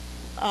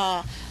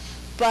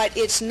 But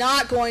it's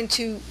not going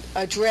to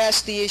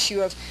address the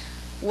issue of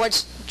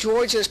what's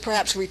Georgia's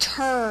perhaps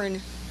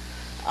return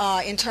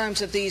in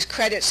terms of these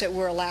credits that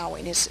we're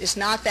allowing. It's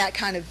not that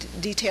kind of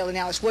detailed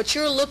analysis. What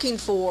you're looking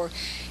for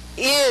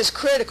is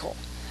critical,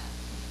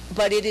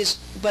 but it is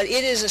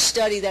a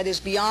study that is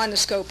beyond the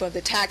scope of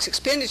the tax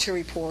expenditure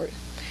report.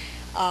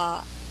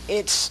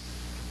 It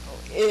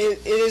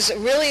is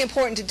really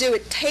important to do.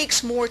 It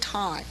takes more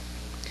time,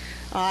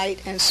 all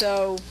right? And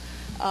so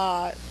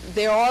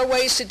there are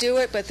ways to do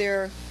it, but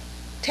they're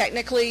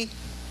technically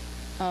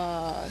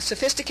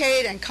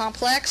sophisticated and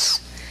complex,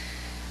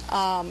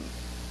 and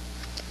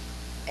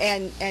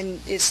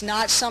it's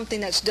not something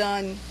that's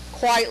done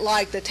quite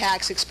like the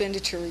tax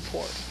expenditure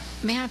report.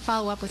 May I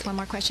follow up with one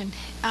more question?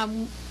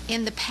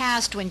 In the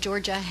past, when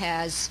Georgia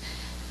has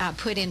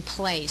put in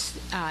place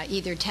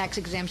either tax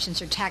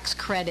exemptions or tax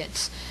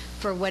credits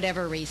for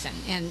whatever reason,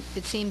 and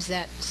it seems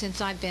that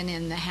since I've been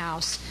in the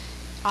House,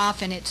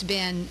 often it's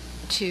been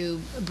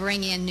to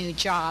bring in new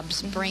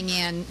jobs, bring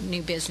in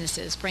new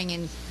businesses, bring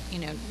in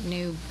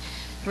new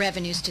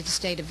revenues to the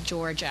state of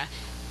Georgia.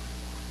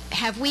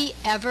 Have we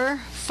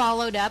ever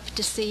followed up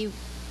to see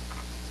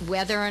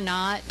whether or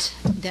not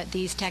that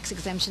these tax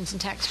exemptions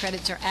and tax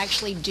credits are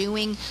actually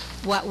doing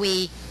what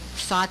we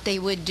thought they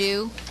would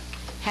do?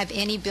 Have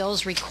any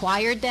bills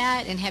required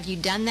that, and have you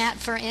done that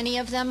for any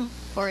of them,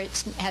 or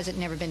has it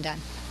never been done?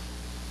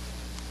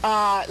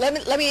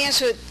 Let me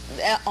answer it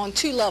on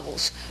two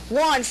levels.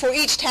 One, for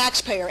each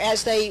taxpayer,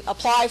 as they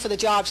apply for the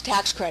jobs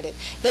tax credit,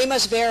 they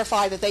must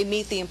verify that they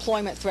meet the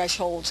employment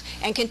thresholds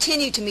and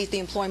continue to meet the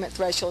employment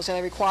thresholds that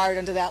are required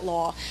under that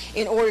law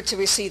in order to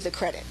receive the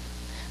credit.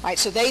 All right,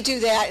 so they do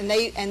that, and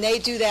they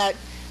do that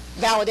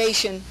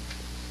validation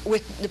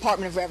with the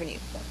Department of Revenue.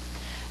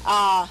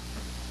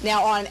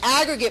 Now, on an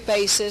aggregate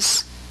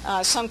basis,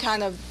 some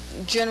kind of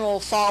general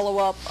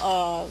follow-up,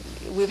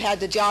 we've had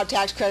the job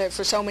tax credit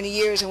for so many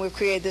years and we've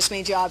created this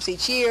many jobs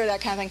each year,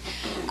 that kind of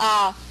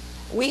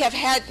thing. We have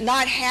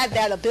not had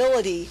that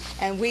ability,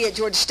 and we at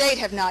Georgia State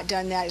have not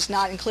done that. It's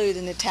not included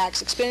in the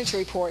tax expenditure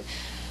report.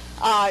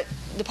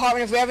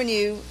 Department of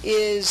Revenue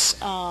is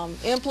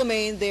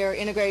implementing their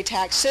integrated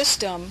tax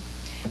system,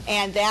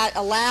 and that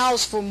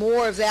allows for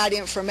more of that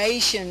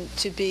information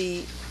to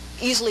be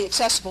easily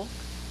accessible.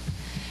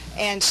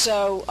 And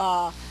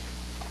so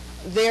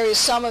there is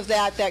some of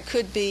that that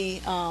could be,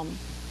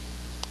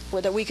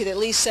 that we could at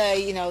least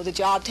say, the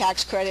job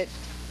tax credit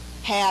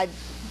had,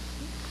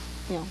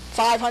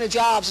 500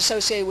 jobs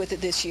associated with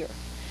it this year.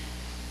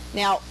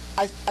 Now,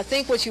 I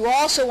think what you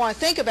also want to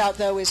think about,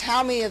 though, is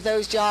how many of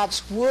those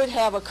jobs would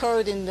have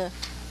occurred in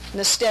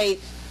the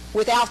state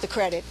without the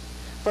credit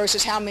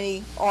versus how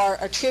many are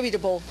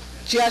attributable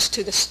just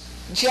to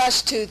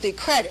the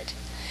credit.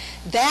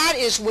 That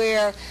is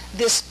where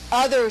this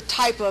other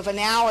type of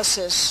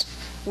analysis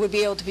would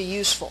be able to be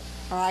useful.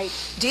 All right,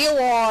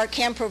 DOR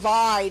can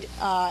provide,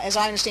 as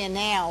I understand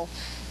now,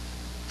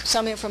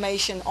 some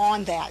information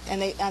on that.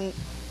 And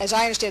as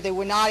I understand, they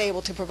were not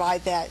able to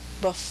provide that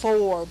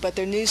before, but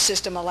their new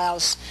system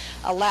allows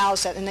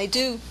that, and they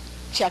do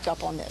check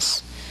up on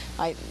this.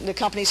 The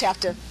companies have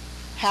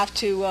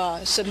to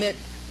submit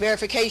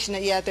verification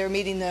that, yeah, they're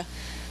meeting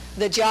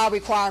the job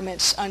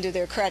requirements under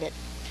their credit.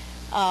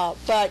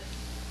 But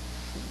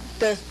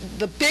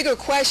the bigger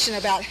question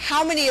about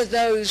how many of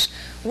those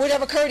would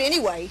have occurred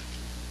anyway,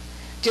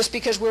 just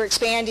because we're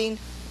expanding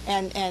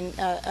and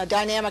a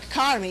dynamic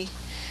economy,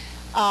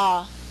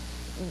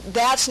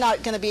 that's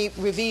not going to be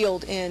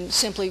revealed in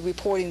simply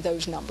reporting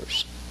those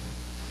numbers.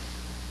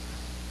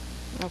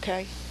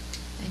 Okay?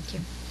 Thank you.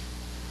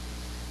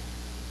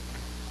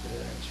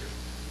 Good answer.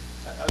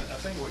 I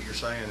think what you're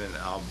saying, and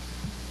I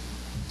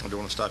don't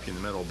want to stop you in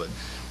the middle, but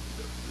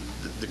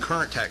the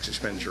current tax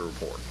expenditure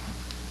report,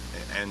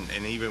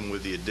 and even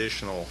with the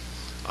additional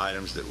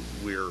items that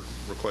we're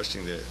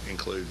requesting to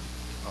include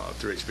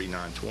through HB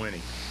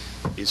 920,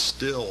 is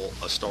still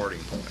a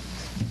starting point.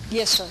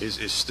 Yes, sir.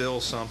 Is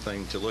still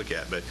something to look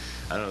at. But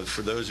I don't know,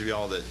 for those of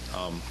y'all that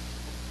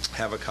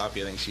have a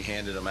copy, I think she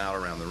handed them out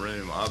around the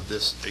room, of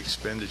this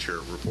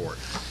expenditure report.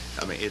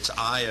 I mean, it's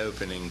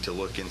eye-opening to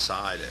look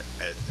inside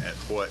at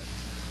what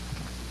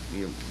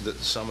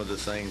some of the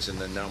things and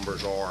the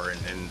numbers are,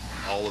 and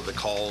all of the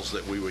calls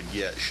that we would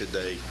get should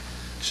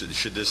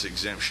this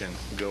exemption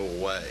go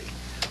away.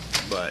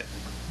 But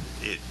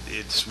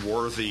it's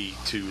worthy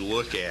to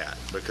look at,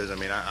 because I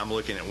mean, I'm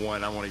looking at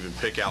one, I won't even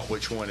pick out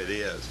which one it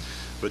is,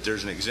 but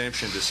there's an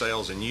exemption to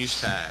sales and use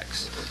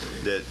tax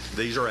that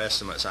these are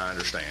estimates, I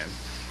understand,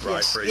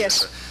 right?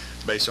 Yes.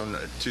 Based on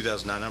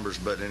 2009 numbers,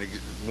 but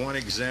one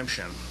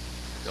exemption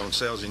on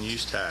sales and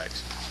use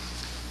tax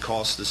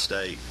costs the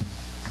state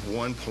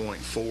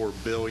 $1.4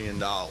 billion.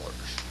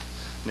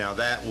 Now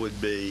that would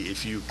be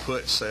if you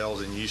put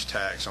sales and use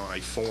tax on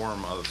a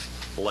form of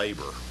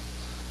labor,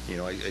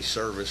 a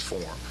service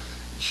form.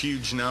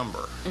 Huge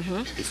number.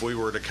 If we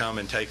were to come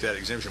and take that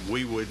exemption,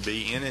 we would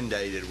be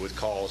inundated with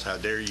calls, how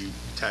dare you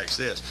tax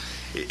this?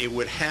 It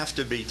would have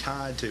to be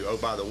tied to, oh,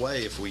 by the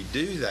way, if we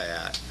do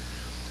that,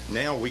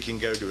 now we can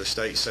go to a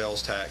state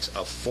sales tax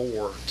of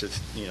 4 to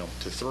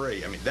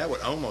 3. I mean, that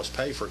would almost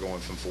pay for going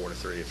from 4 to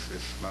 3.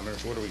 If my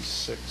memory's, what are we,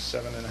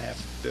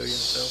 $7.5 billion in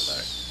sales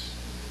tax?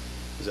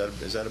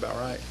 Is that about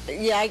right?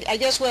 Yeah, I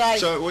guess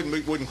So it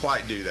wouldn't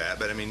quite do that,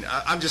 but I mean,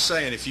 I'm just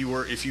saying, if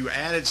you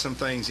added some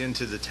things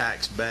into the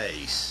tax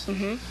base,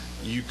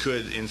 you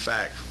could in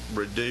fact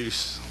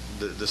reduce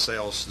the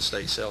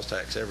state sales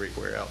tax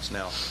everywhere else.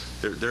 Now,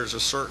 there's a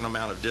certain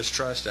amount of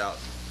distrust out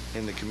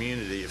in the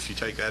community. If you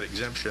take that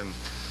exemption,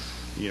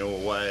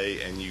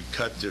 away and you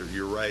cut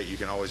your rate, you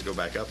can always go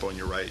back up on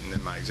your rate, and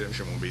then my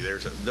exemption will be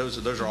there. So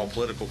those are all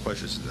political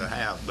questions to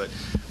have, but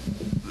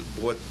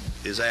what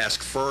is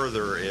asked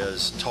further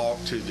is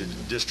talk to the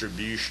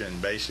distribution,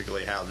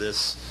 basically how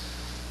this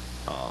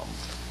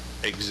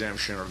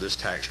exemption or this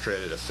tax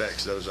credit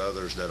affects those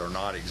others that are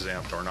not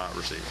exempt or not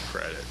receiving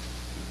credit.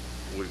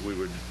 We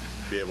would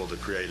be able to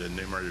create a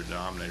numerator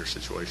denominator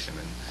situation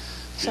and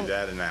do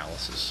that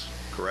analysis,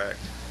 correct?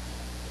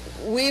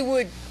 We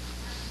would.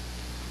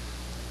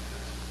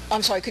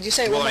 I'm sorry, could you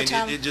say it one more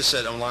time? It just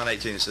said on line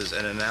 18, it says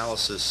an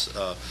analysis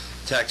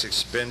tax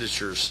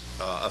expenditures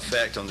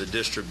effect on the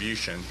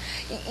distribution.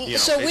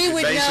 So we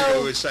would basically know.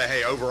 We would say,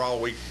 hey, overall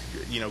we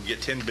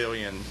get $10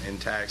 billion in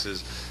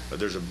taxes, but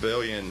there's $1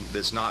 billion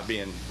that's not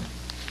being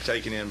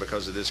taken in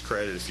because of this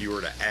credit. If you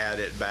were to add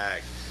it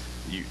back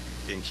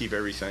and keep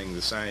everything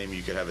the same,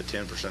 you could have a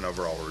 10%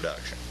 overall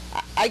reduction.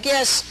 I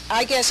guess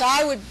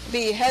I would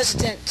be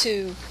hesitant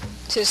to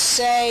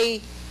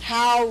say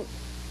how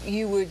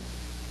you would,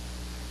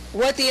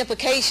 what the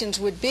implications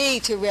would be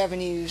to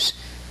revenues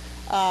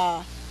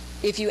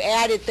if you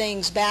added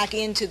things back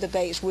into the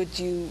base. Would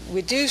you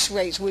reduce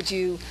rates? Would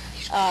you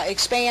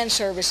expand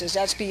services?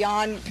 That's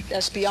beyond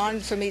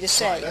for me to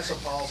say. Right, that's a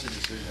policy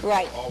decision.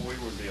 Right. All we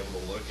would be able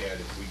to look at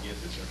if we get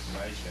this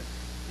information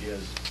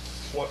is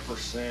what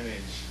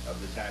percentage of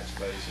the tax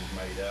base is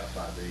made up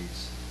by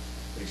these.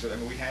 I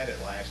mean, we had it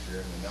last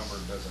year, and the number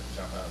doesn't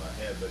jump out of my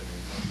head, but I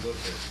mean, when you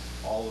look at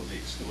all of the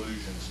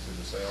exclusions to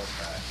the sales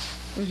tax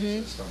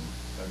system,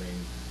 I mean,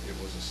 it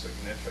was a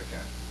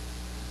significant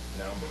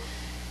number.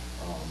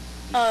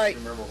 Do you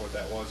remember what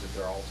that was, if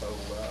they're all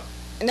totaled up?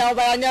 No,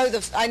 but I know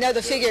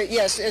the figure.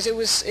 Yes, as it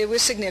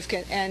was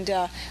significant, and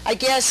I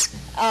guess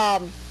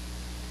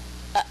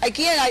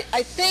again,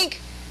 I think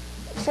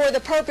for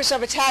the purpose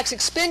of a tax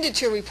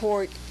expenditure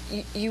report,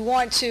 you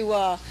want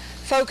to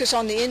focus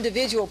on the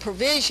individual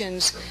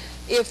provisions.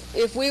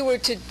 If we were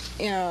to,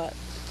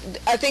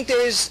 I think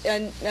there is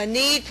a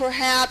need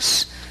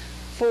perhaps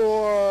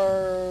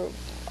for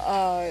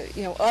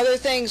other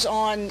things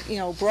on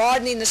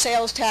broadening the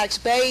sales tax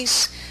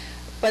base,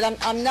 but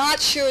I'm not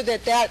sure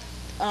that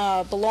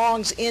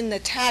belongs in the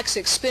tax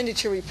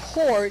expenditure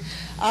report.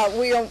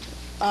 We don't.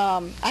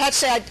 I have to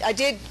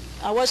say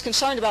I was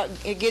concerned about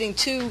it getting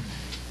too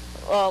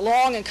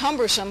long and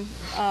cumbersome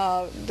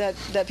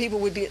that people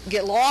would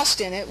get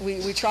lost in it.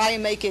 We try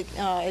and make it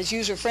as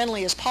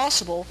user-friendly as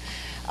possible.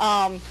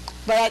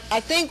 But I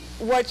think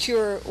what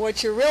you're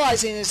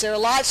realizing is there are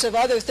lots of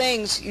other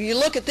things. You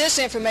look at this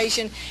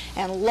information,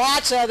 and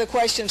lots of other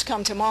questions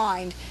come to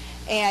mind.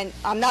 And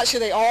I'm not sure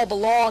they all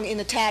belong in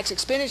the tax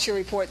expenditure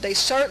report. They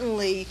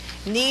certainly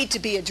need to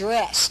be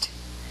addressed.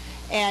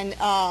 And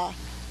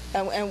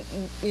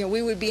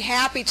we would be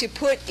happy to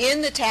put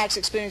in the tax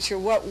expenditure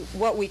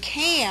what we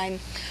can.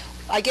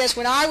 I guess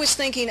when I was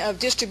thinking of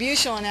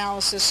distributional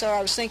analysis, so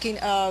I was thinking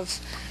of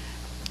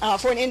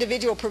for an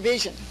individual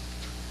provision.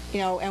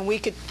 And we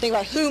could think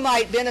about who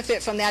might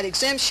benefit from that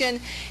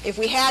exemption. If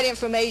we had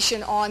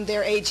information on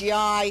their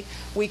AGI,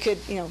 we could,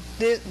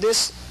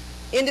 this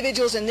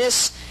individuals in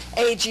this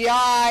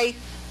AGI,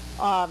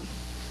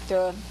 there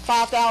are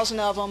 5,000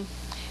 of them,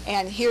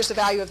 and here's the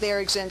value of their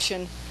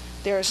exemption.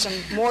 There are some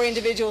more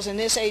individuals in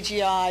this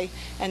AGI,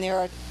 and there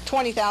are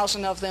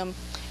 20,000 of them,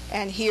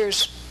 and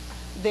here's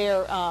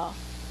their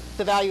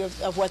the value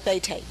of what they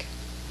take.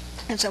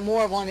 And so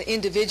more of on an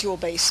individual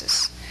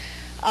basis.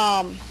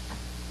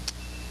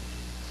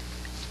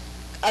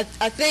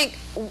 I think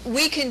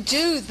we can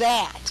do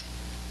that.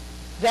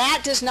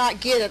 That does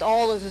not get at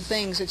all of the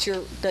things that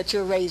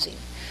you're raising,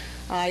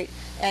 right?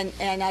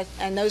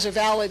 And those are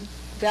valid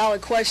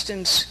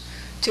questions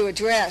to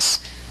address.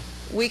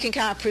 We can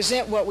kind of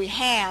present what we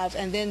have,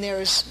 and then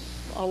there's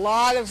a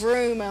lot of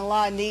room and a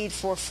lot of need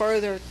for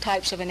further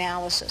types of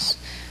analysis.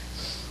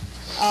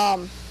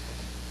 That's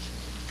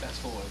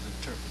for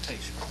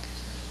interpretation.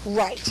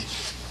 Right.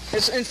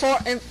 It's in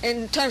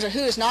terms of who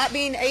is not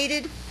being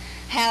aided,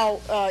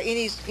 how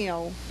any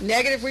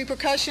negative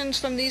repercussions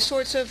from these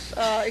sorts of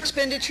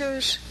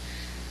expenditures.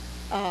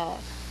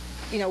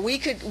 We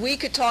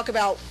could talk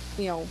about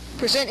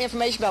present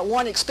information about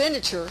one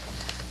expenditure,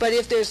 but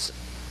if there's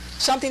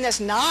something that's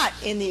not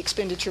in the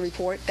expenditure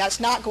report, that's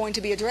not going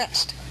to be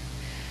addressed.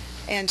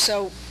 And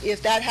so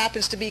if that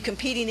happens to be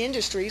competing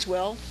industries,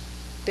 well,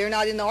 they're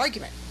not in the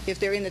argument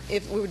if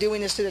we were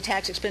doing this to the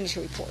tax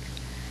expenditure report.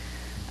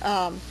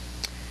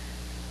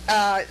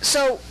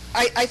 So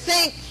I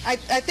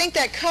think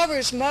that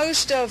covers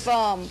most of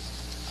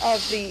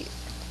the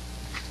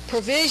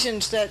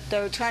provisions that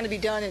are trying to be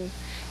done in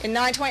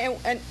 920.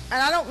 And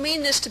I don't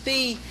mean this to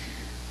be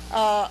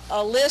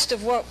a list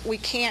of what we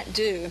can't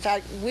do. In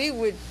fact, we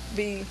would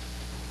be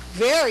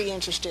very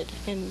interested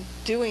in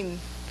doing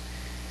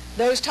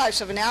those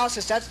types of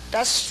analysis.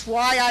 That's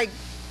why I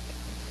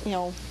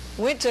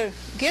went to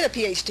get a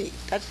PhD.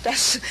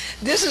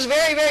 This is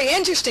very, very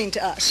interesting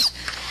to us.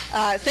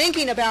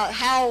 Thinking about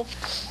how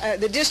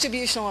the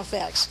distributional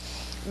effects,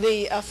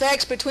 the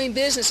effects between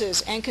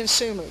businesses and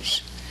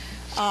consumers,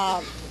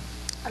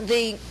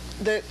 the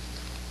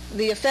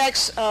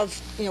effects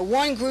of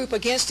one group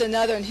against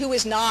another and who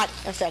is not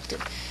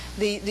affected,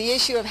 the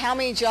issue of how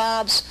many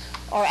jobs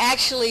are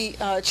actually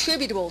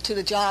attributable to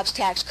the jobs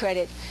tax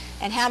credit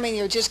and how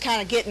many are just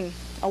kind of getting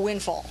a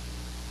windfall,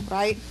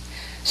 right?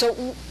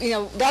 So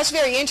that's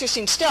very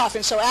interesting stuff,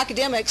 and so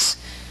academics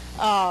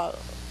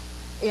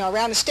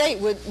around the state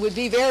would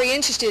be very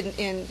interested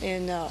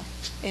in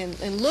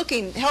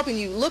helping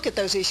you look at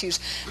those issues,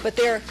 but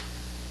they're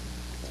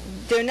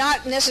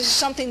not necessarily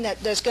something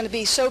that's going to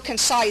be so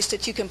concise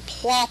that you can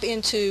plop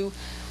into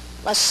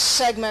a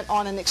segment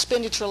on an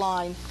expenditure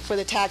line for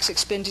the tax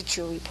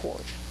expenditure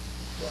report.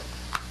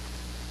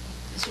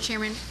 Mr.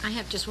 Chairman, I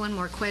have just one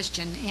more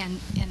question, and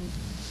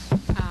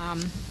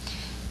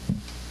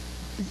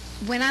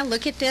when I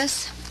look at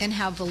this and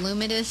how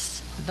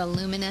voluminous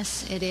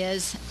it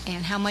is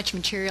and how much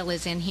material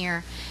is in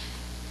here,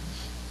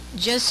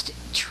 just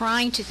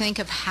trying to think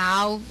of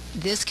how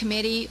this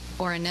committee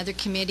or another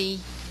committee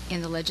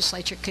in the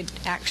legislature could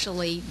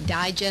actually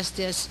digest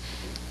this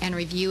and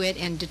review it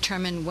and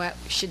determine what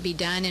should be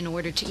done in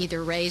order to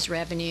either raise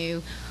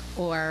revenue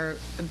or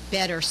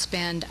better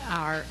spend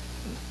our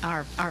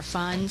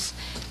funds.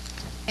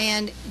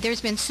 And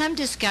there's been some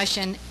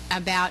discussion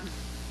about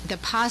the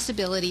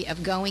possibility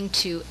of going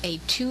to a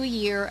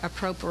 2-year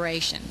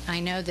appropriation. I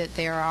know that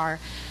there are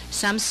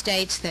some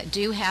states that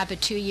do have a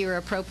 2-year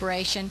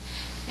appropriation,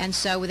 and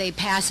so they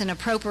pass an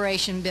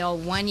appropriation bill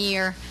 1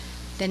 year.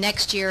 The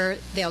next year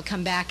they'll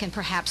come back and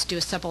perhaps do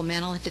a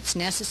supplemental if it's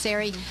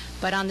necessary.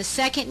 But on the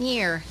second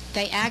year,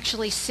 they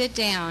actually sit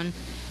down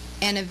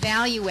and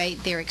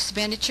evaluate their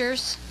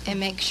expenditures and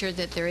make sure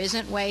that there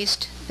isn't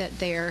waste, that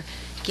they're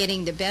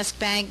getting the best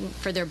bang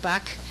for their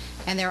buck,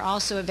 and they're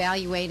also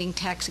evaluating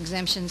tax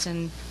exemptions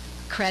and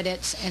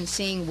credits and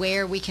seeing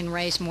where we can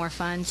raise more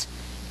funds.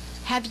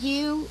 Do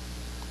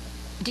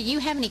you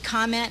have any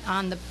comment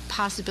on the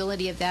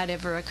possibility of that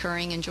ever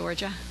occurring in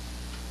Georgia?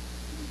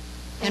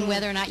 And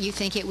whether or not you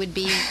think it would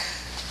be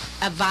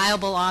a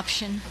viable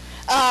option?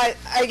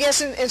 I guess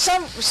in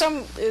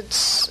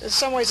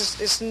some ways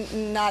it's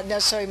not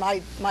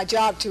necessarily my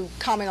job to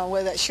comment on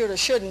whether that should or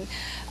shouldn't.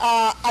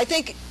 I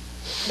think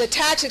the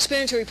tax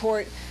expenditure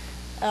report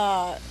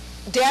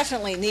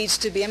definitely needs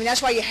to be. I mean,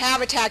 that's why you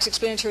have a tax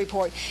expenditure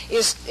report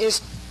is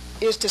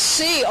to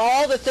see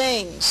all the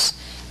things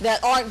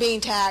that aren't being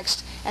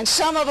taxed, and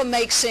some of them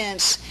make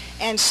sense,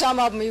 and some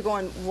of them you're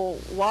going, well,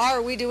 why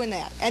are we doing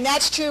that? And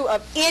that's true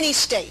of any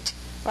state,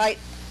 right?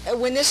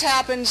 When this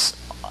happens,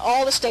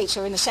 all the states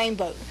are in the same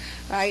boat,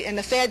 right? And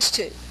the feds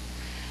too.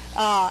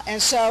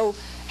 And so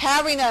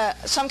having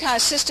some kind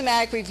of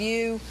systematic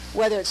review,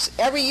 whether it's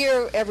every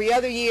year, every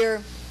other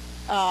year,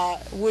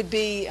 would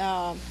be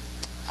a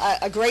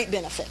great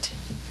benefit.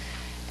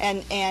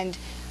 And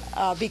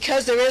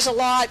because there is a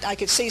lot, I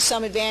could see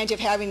some advantage of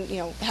having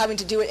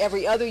to do it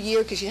every other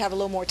year because you have a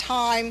little more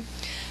time.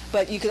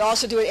 But you could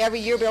also do it every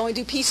year, but only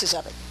do pieces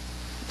of it,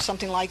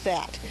 something like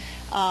that.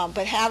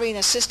 But having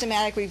a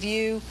systematic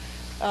review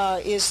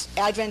is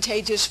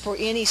advantageous for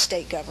any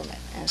state government.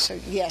 And so,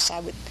 yes, I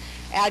would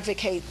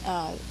advocate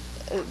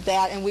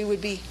that, and we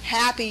would be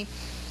happy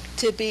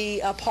to be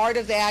a part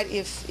of that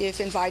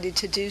if invited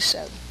to do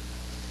so.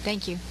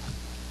 Thank you.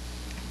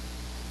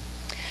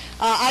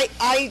 I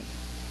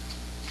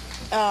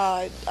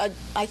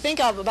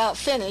think I've about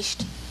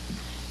finished,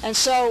 and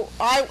so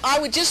I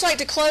would just like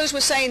to close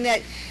with saying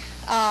that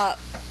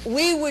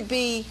we would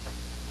be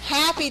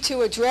happy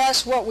to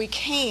address what we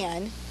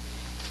can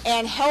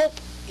and help,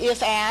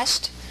 if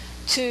asked,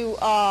 to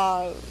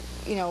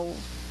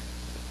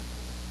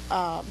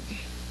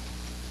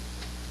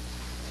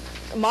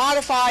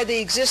modify the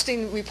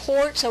existing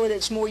report so that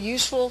it's more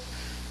useful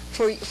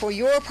for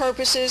your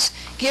purposes.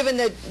 Given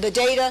the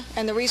data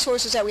and the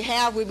resources that we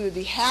have, we would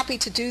be happy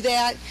to do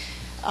that.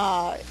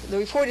 The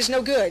report is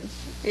no good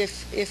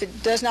if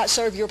it does not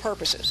serve your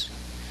purposes.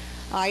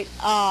 All right?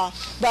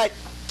 But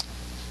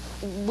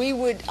we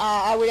would,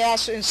 I would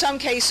ask, in some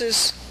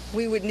cases,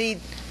 we would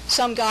need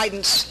some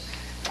guidance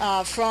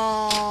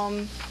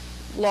from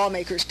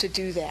lawmakers to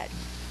do that,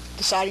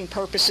 deciding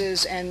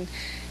purposes and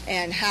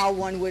how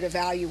one would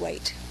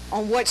evaluate,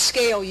 on what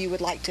scale you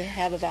would like to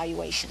have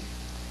evaluation.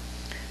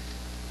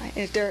 Right.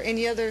 If there are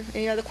any other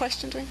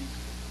questions or anything?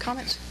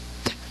 Comments?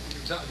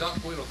 Dr.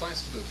 Wheeler,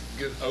 thanks for the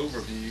good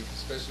overview,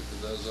 especially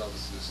for those of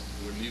us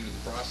that were new to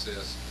the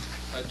process.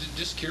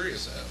 Just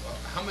curious,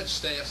 how much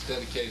staff's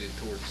dedicated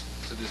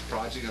to this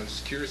project? I'm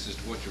just curious as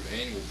to what your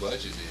annual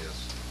budget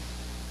is.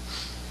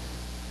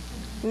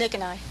 Nick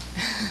and I.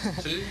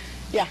 Two?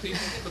 Yeah. People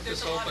put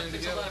this whole thing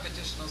together? There's a lot of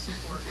additional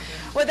support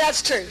within. Well,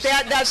 that's true.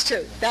 That's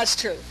true. That's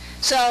true.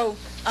 So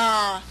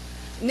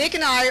Nick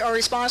and I are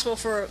responsible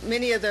for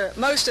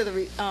most of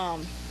the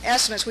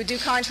estimates. We do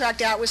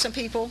contract out with some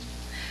people,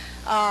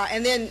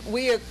 and then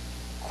we, of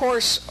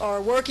course,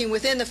 are working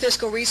within the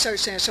Fiscal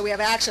Research Center, so we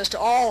have access to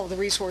all the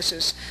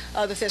resources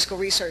of the Fiscal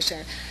Research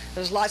Center.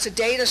 There's lots of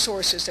data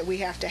sources that we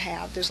have to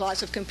have. There's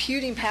lots of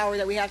computing power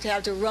that we have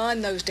to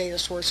run those data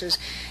sources,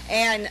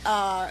 and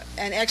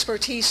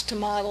expertise to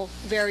model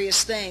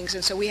various things.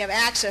 And so we have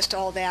access to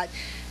all that,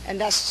 and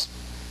that's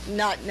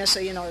not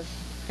necessarily in our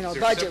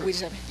budget.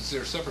 Is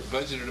there a separate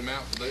budgeted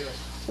amount for this?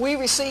 We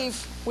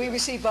receive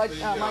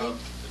money.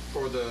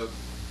 For the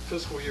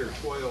fiscal year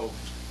 12,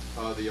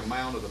 the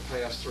amount of the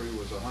pass-through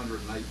was $118,000.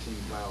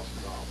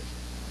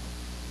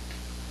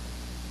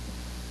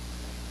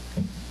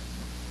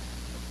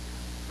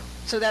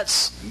 So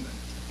that's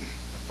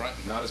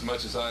not as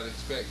much as I'd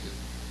expected.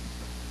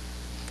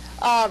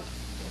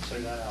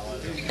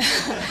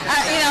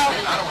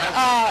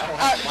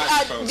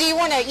 Do you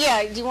want to?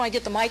 Yeah. Do you want to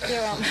get the mic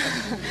there?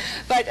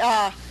 But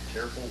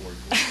Careful, we'll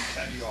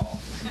cut you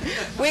off.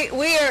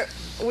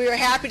 we are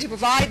happy to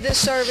provide this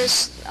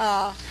service,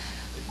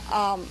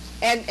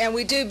 and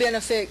we do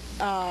benefit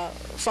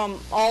from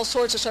all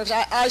sorts of services.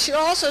 I should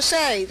also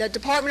say that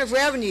Department of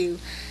Revenue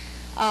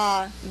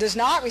does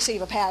not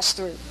receive a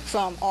pass-through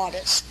from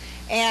audits,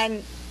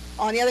 and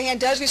on the other hand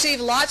does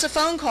receive lots of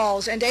phone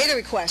calls and data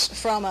requests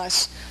from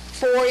us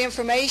for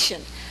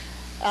information.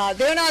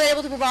 They're not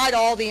able to provide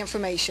all the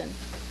information,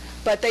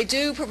 but they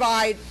do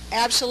provide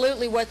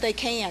absolutely what they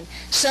can.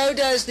 So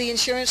does the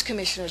Insurance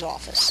Commissioner's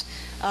Office.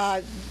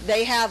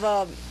 They have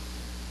a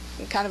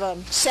kind of a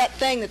set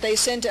thing that they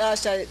send to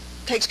us that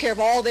takes care of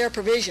all their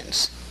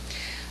provisions.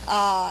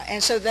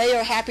 And so they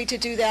are happy to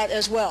do that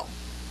as well.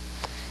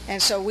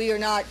 And so we are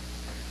not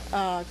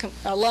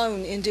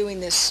alone in doing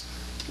this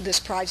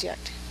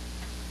project.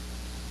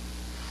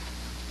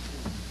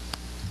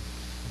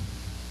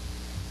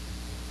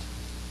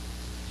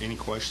 Any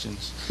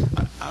questions?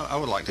 I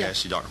would like to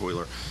ask you, Dr.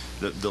 Wheeler,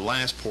 the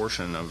last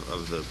portion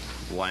of the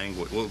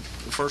language. Well,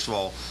 first of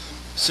all,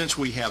 since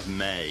we have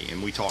May,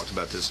 and we talked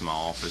about this in my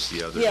office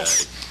the other day,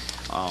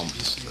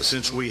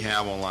 since we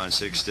have on line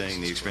 16,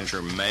 the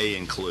expenditure may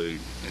include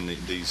in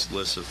these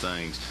lists of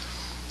things,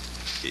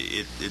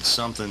 it's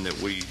something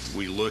that we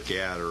look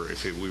at, or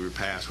if we were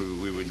passed,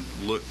 we would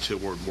look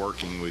toward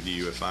working with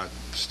you if I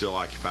still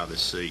occupy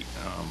this seat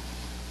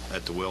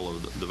at the will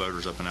of the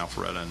voters up in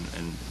Alpharetta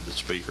and the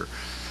Speaker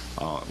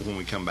when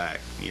we come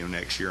back,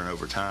 next year and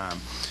over time.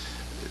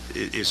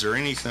 Is there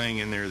anything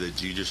in there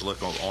that you just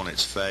look on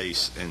its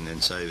face and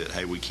then say that,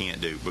 hey, we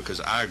can't do? Because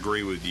I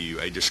agree with you.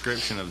 A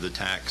description of the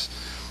tax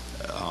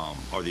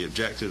or the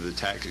objective of the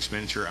tax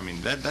expenditure, I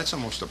mean, that's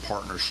almost a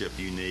partnership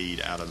you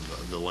need out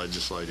of the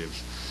legislative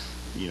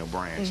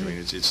branch. I mean,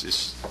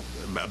 it's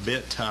a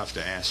bit tough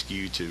to ask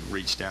you to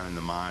reach down in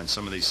the mind.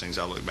 Some of these things,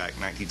 I look back,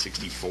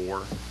 1964,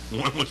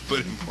 one was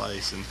put in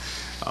place, and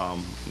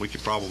we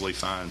could probably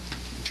find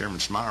Chairman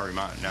Smyrie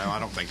might. No, I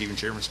don't think even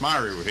Chairman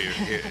Smyrie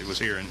was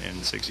here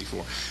in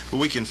 '64, but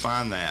we can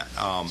find that.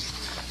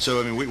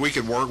 So I mean, we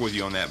could work with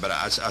you on that. But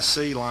I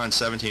see lines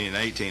 17 and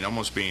 18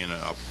 almost being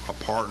a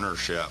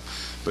partnership,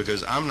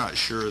 because I'm not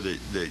sure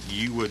that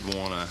you would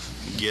want to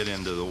get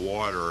into the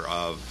water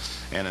of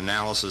an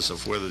analysis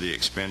of whether the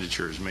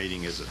expenditure is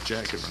meeting its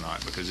objective or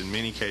not, because in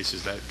many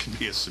cases that could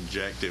be a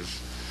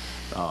subjective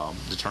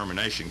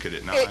determination, could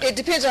it not? It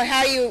depends on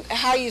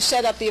how you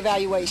set up the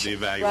evaluation. The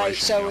evaluation, right?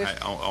 So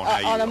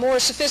on a more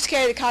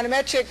sophisticated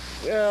econometric,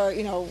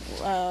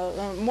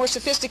 more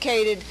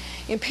sophisticated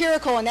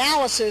empirical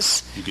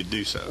analysis, you could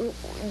do so.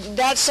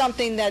 That's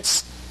something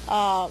that's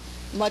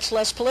much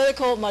less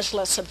political, much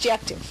less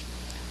subjective.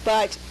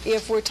 But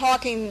if we're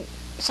talking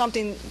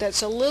something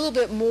that's a little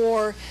bit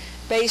more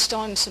based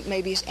on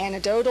maybe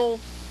anecdotal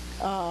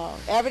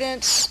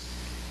evidence,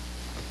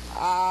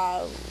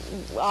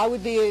 I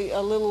would be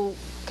a little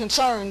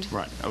concerned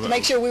to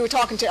make sure we were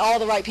talking to all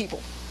the right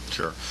people.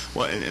 Sure.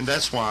 Well, and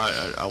that's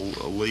why I'll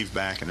leave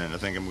back, and then I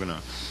think I'm going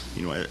to,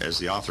 as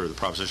the author of the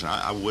proposition,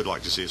 I would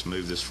like to see us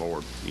move this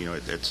forward,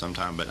 at some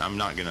time, but I'm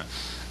not going to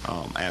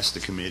ask the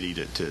committee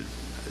to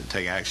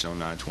take action on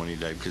 920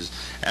 today, because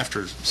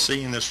after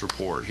seeing this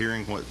report,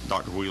 hearing what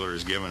Dr. Wheeler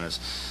has given us,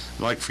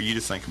 I'd like for you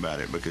to think about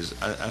it, because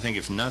I think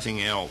if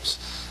nothing else,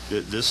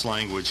 this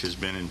language has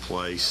been in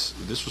place.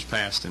 This was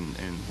passed in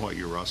what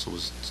year, Russell?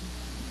 Was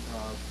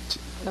 2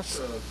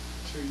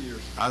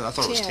 years. I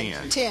thought it was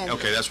 10. 10.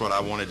 Okay, that's what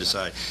I wanted to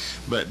say.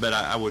 But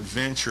I would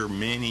venture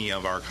many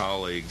of our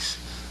colleagues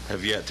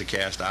have yet to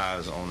cast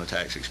eyes on the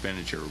tax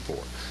expenditure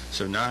report.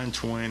 So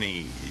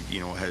 920,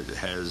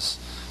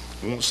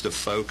 wants to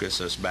focus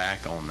us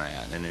back on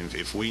that. And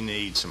if we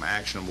need some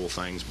actionable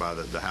things by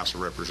the House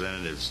of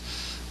Representatives,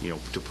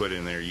 to put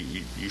in there,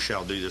 you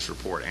shall do this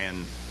report,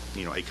 and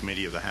a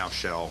committee of the House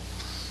shall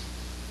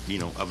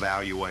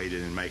evaluate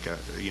it and make a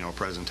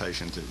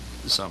presentation to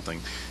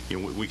something,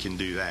 we can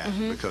do that.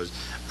 Because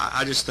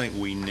I just think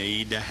we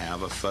need to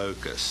have a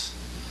focus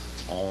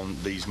on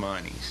these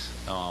monies.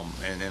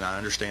 And I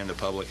understand the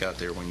public out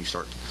there, when you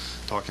start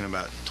talking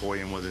about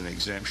toying with an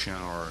exemption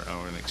or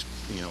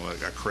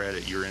a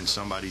credit, you're in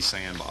somebody's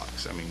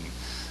sandbox. I mean,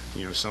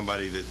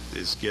 somebody that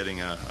is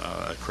getting a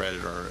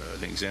credit or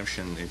an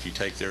exemption, if you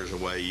take theirs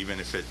away, even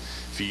if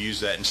you use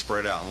that and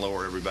spread out and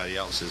lower everybody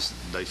else's,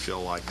 they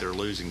feel like they're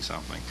losing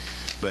something.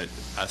 But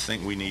I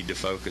think we need to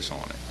focus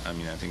on it. I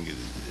mean, I think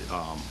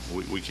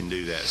we can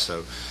do that.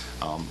 So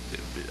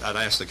I'd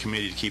ask the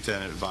committee to keep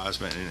that in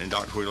advisement. And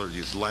Dr. Wheeler,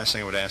 the last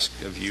thing I would ask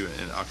of you,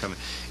 and I'll come,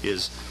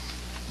 is,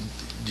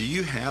 do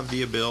you have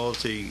the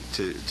ability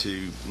to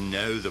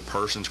know the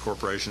persons,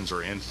 corporations,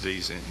 or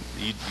entities? And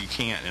you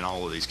can't in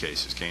all of these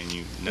cases, can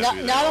you?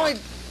 Not only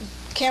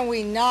can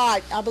we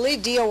not, I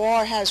believe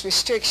DOR has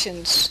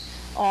restrictions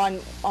on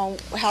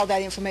how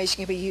that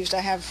information can be used. I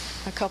have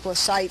a couple of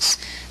sites.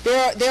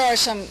 There are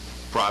some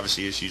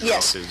privacy issues.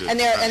 Yes, and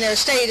they're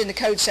stated in the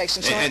code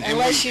section. So and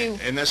unless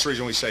and that's the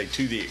reason we say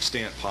to the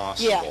extent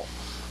possible.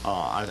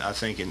 Yeah. I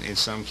think in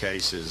some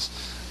cases,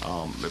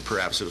 but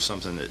perhaps it was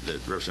something that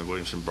Representative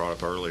Williamson brought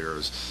up earlier,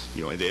 is,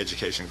 the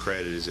education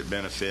credit, is it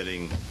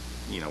benefiting,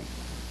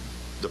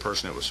 the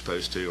person that was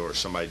supposed to, or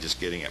somebody just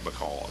getting it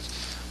because?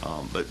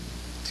 But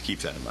to keep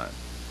that in mind.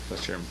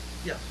 Mr. Chairman.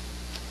 Yeah.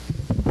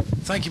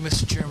 Thank you,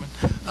 Mr. Chairman.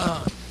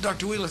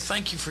 Dr. Wheeler,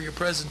 thank you for your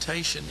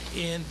presentation.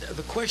 And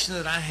the question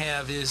that I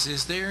have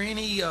is there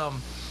any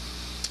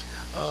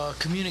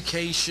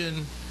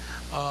communication,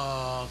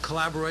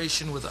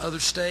 collaboration with other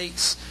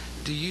states?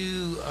 Do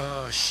you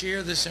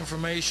share this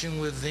information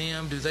with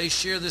them? Do they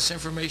share this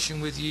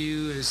information with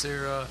you? Is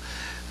there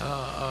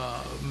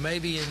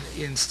maybe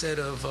instead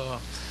of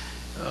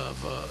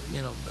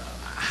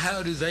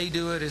how do they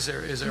do it? Is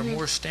there a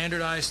more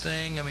standardized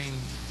thing? I mean,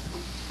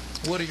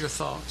 what are your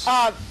thoughts?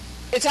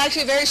 It's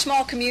actually a very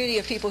small community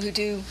of people who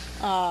do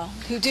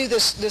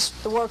the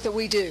work that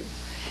we do,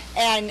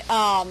 and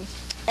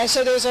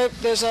so there's a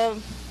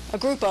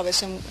group of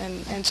us,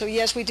 and so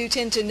yes, we do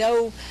tend to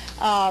know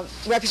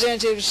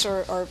representatives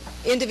or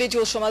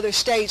individuals from other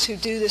states who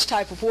do this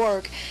type of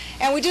work,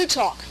 and we do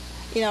talk.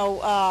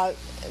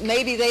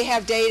 Maybe they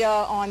have data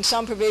on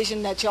some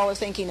provision that y'all are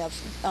thinking of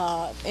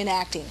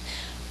enacting.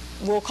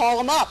 We'll call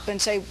them up and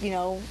say,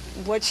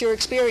 what's your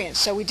experience?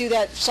 So we do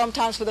that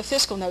sometimes with the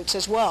fiscal notes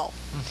as well.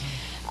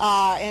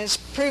 And it's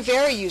proved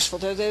very useful.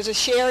 There's a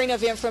sharing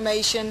of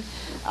information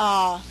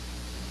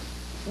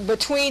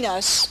between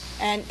us,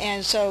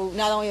 and so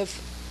not only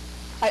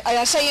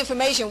I say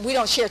information, we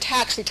don't share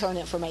tax return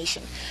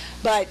information,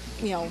 but,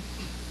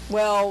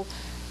 well,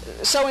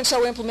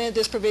 so-and-so implemented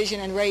this provision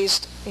and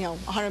raised,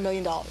 $100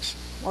 million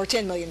or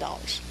 $10 million.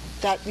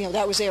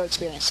 That was their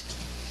experience.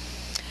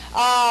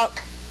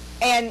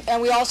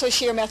 And we also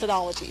share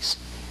methodologies.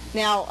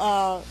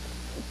 Now,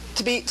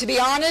 to be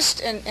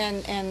honest,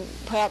 and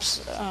perhaps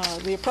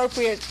the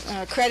appropriate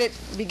credit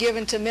be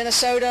given to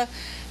Minnesota,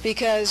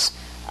 because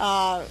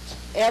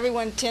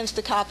Everyone tends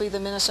to copy the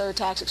Minnesota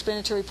tax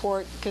expenditure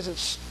report because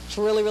it's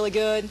really, really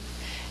good,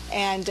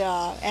 and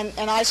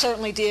I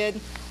certainly did.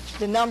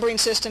 The numbering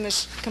system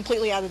is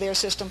completely out of their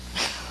system,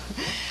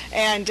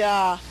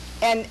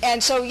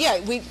 and so yeah,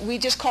 we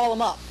just call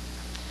them up.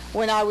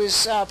 When I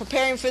was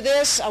preparing for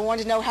this, I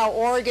wanted to know how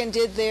Oregon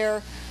did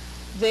their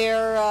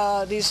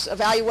these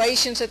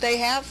evaluations that they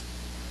have.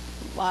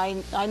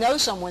 I know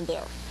someone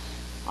there.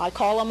 I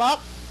call them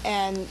up,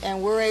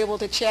 and we're able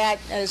to chat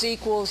as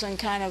equals and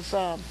kind of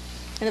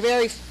in a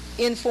very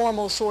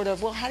informal sort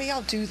of, well, how do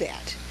y'all do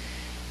that?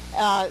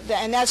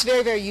 And that's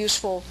very, very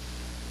useful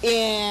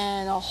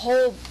in a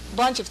whole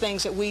bunch of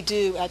things that we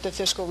do at the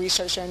Fiscal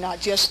Research Center, not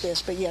just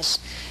this, but yes,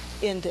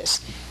 in this.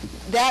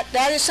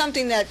 That is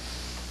something that,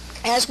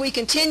 as we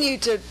continue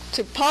to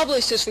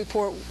publish this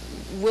report,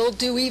 we'll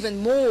do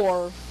even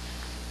more.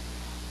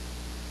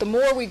 The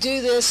more we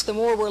do this, the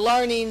more we're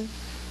learning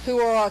who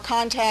are our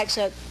contacts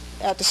at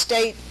the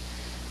state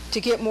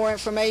to get more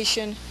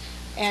information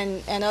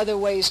and other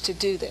ways to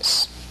do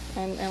this.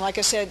 And like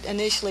I said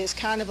initially, it's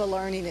kind of a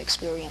learning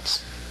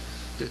experience.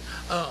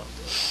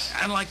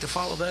 I'd like to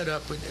follow that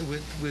up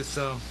with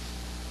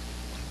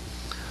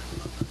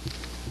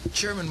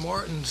Chairman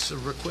Martin's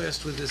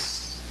request with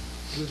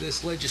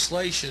this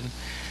legislation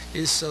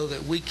is so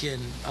that we can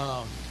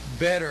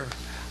better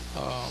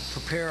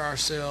prepare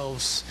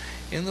ourselves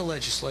in the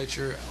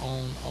legislature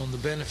on the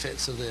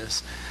benefits of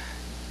this,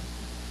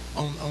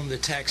 on the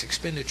tax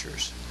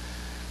expenditures.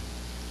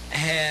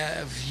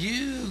 Have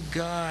you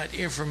got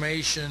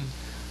information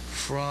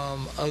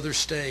from other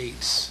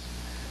states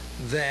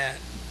that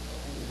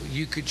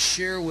you could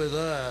share with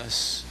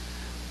us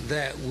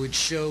that would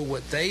show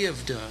what they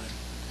have done?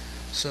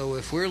 So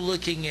if we're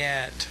looking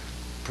at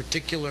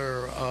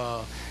particular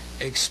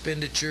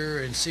expenditure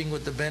and seeing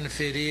what the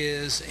benefit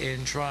is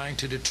and trying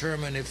to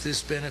determine if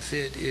this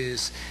benefit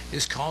is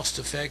cost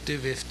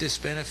effective, if this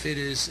benefit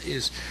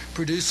is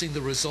producing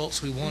the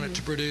results we want it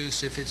to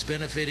produce, if it's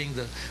benefiting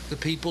the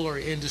people or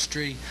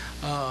industry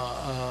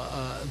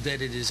that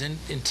it is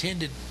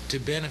intended to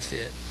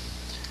benefit,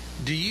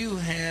 do you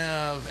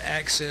have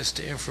access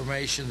to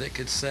information that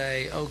could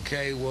say,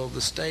 okay, well, the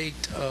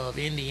state of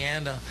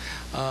Indiana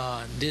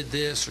did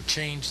this or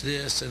changed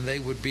this, and they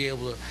would be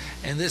able to,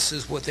 and this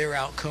is what their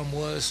outcome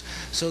was,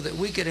 so that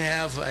we could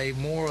have a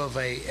more of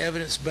a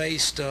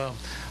evidence-based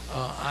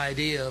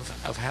idea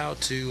of how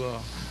to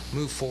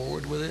move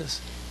forward with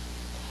this?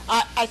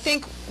 I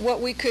think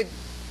what we could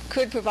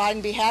provide,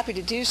 and be happy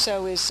to do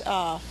so, is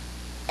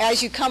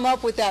as you come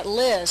up with that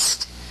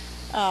list,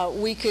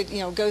 we could,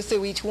 go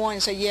through each one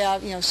and say,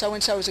 yeah,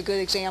 so-and-so is a good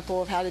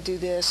example of how to do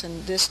this,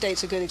 and this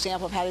state's a good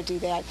example of how to do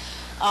that.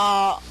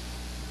 I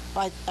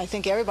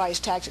think everybody's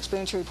tax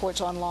expenditure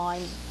report's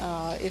online.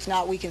 If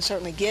not, we can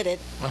certainly get it.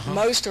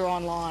 Most are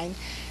online.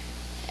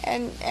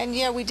 And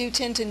yeah, we do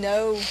tend to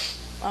know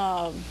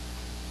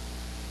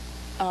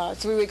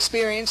through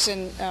experience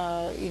and,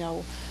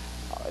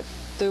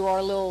 through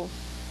our little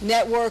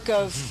network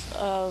of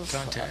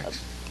contacts.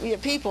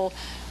 People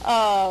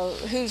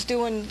who's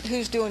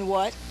doing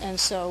what, and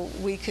so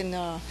we can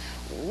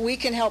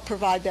help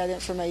provide that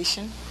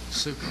information.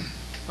 Super.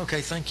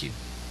 Okay, thank you.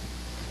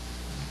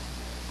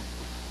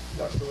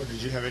 Dr. Wood,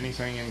 did you have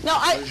anything in No,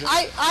 conclusion?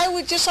 I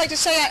would just like to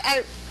say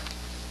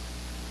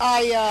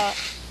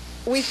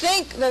we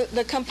think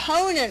the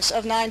components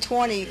of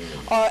 920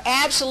 are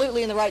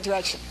absolutely in the right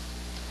direction,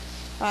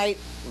 right?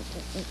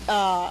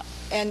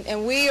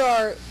 And we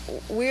are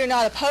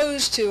not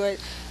opposed to it.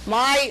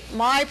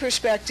 My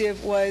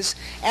perspective was,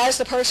 as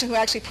the person who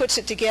actually puts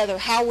it together,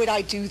 how would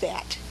I do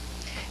that?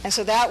 And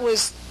so that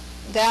was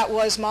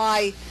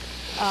my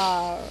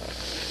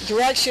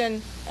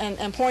direction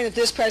and point of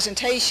this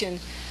presentation.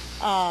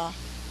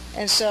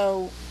 And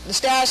so the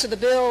status of the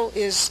bill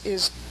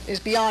is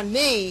beyond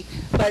me,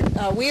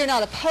 but we are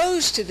not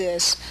opposed to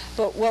this.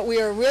 But what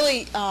we are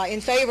really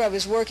in favor of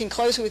is working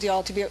closely with you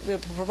all to be able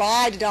to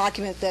provide a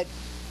document that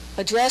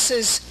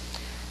addresses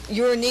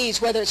your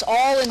needs, whether it's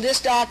all in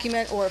this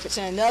document or if it's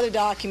in another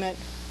document.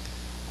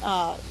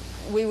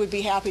 We would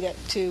be happy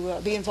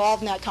to be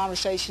involved in that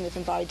conversation if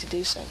invited to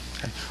do so.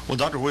 Okay. Well,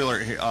 Dr. Wheeler,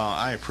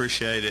 I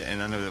appreciate it,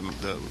 and I know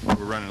that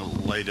we're running a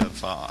little late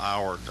of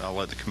hour. I'll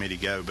let the committee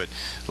go, but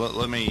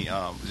let me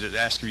just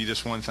ask you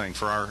this one thing.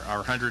 For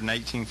our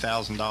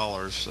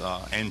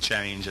 $118,000 and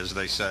change, as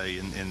they say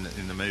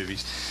in the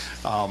movies,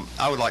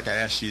 I would like to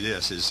ask you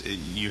this: is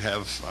you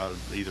have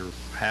either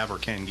have or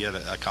can get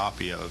a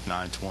copy of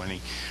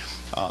 920.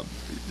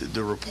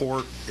 The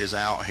report is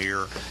out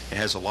here. It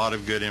has a lot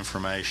of good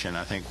information.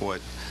 I think what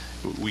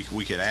we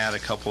could add a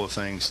couple of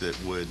things that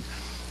would,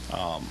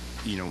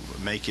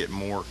 make it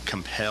more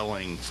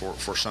compelling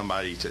for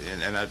somebody to.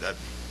 And I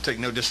take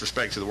no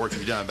disrespect to the work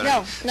you've done,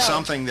 but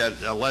something that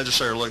a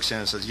legislator looks in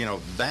and says,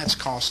 that's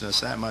costing us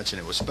that much,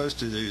 and it was supposed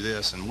to do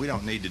this, and we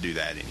don't need to do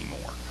that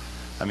anymore.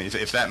 I mean,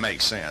 if that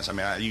makes sense. I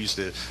mean, I use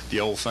the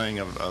old thing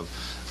of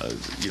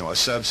a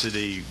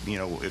subsidy,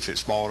 if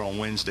it's bought on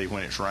Wednesday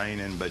when it's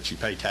raining, but you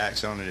pay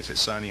tax on it if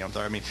it's sunny on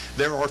Thursday. I mean,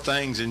 there are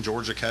things in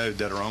Georgia code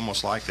that are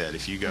almost like that.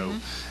 If you go,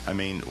 I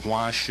mean,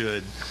 why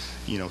should,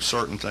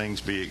 certain things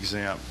be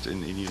exempt,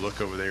 and you look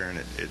over there and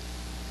it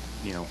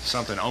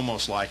something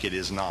almost like it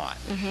is not.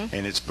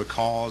 And it's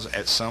because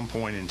at some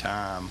point in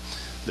time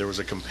there was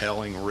a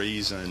compelling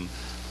reason,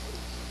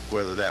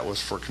 whether that was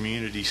for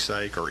community's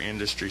sake or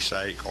industry's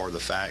sake, or the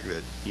fact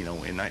that, in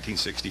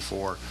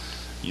 1964,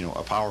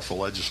 a powerful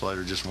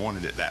legislator just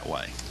wanted it that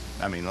way.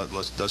 I mean,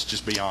 let's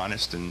just be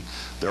honest, and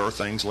there are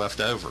things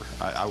left over.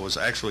 I was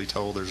actually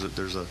told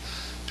there's a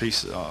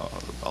piece,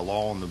 a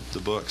law in the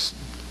books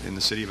in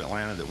the city of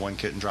Atlanta that one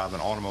couldn't drive an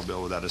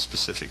automobile without a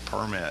specific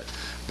permit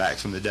back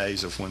from the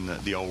days of when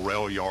the old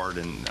rail yard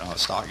and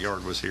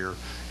stockyard was here,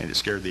 and it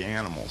scared the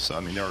animals. So, I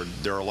mean,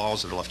 there are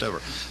laws that are left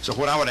over. So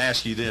what I would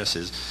ask you this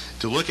is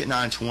to look at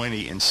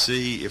 920 and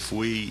see if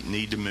we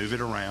need to move it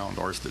around,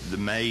 or if the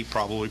may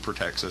probably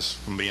protects us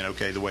from being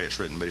okay the way it's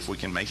written, but if we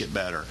can make it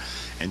better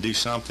and do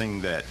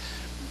something that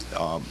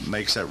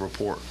makes that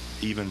report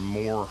even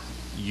more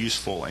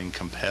useful and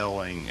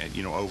compelling,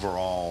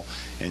 overall,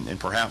 and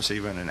perhaps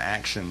even an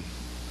action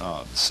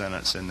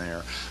sentence in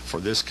there for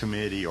this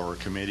committee or a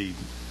committee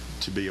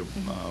to be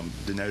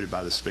denoted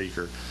by the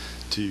speaker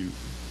to,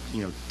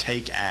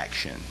 take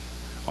action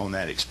on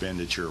that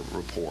expenditure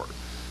report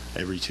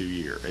every 2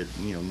 years,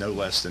 no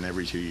less than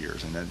every 2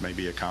 years. And that may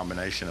be a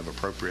combination of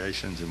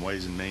appropriations and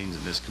Ways and Means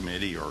in this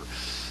committee, or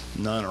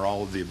none or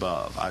all of the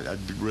above. I'd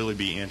really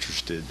be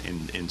interested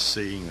in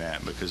seeing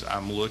that, because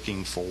I'm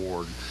looking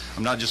forward.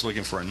 I'm not just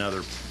looking for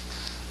another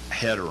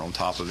header on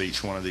top of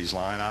each one of these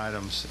line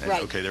items. And,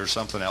 right. Okay, there's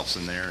something else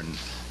in there, and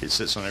it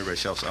sits on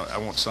everybody else. I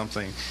want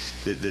something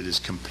that is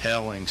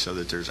compelling so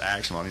that there's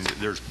action. I mean,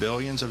 there's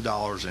billions of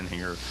dollars in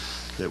here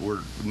that we're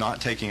not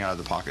taking out of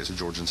the pockets of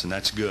Georgians, and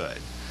that's good.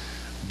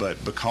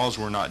 But because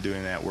we're not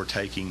doing that, we're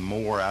taking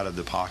more out of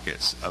the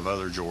pockets of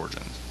other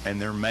Georgians.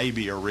 And there may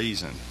be a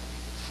reason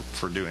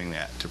for doing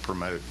that, to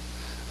promote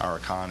our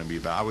economy.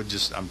 But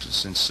I'm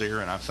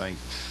sincere, and I think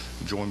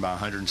I'm joined by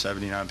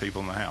 179 people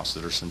in the House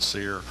that are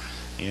sincere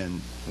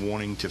in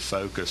wanting to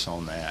focus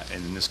on that.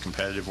 And in this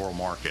competitive world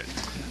market,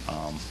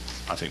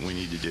 I think we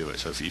need to do it.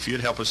 So if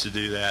you'd help us to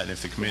do that, and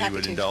if the committee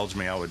would indulge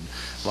me, I would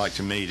like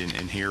to meet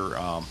and hear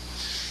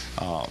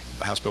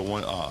House Bill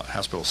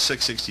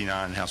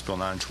 669 and House Bill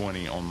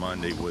 920 on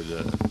Monday, with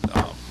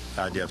the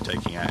idea of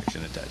taking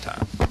action at that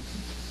time.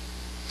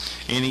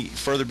 Any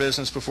further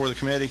business before the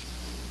committee?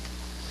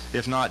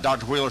 If not,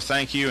 Dr. Wheeler,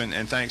 thank you,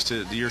 and thanks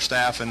to your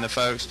staff and the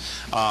folks.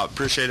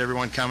 Appreciate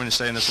everyone coming and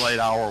staying this late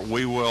hour.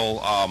 We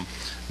will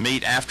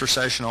meet after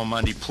session on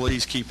Monday.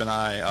 Please keep an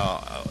eye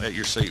at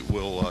your seat.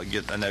 We'll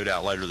get a note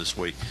out later this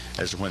week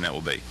as to when that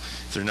will be.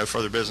 If there's no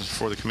further business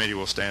before the committee,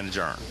 we'll stand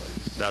adjourned.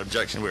 Without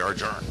objection, we are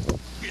adjourned.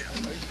 Yeah.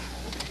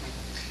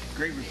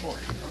 Great report.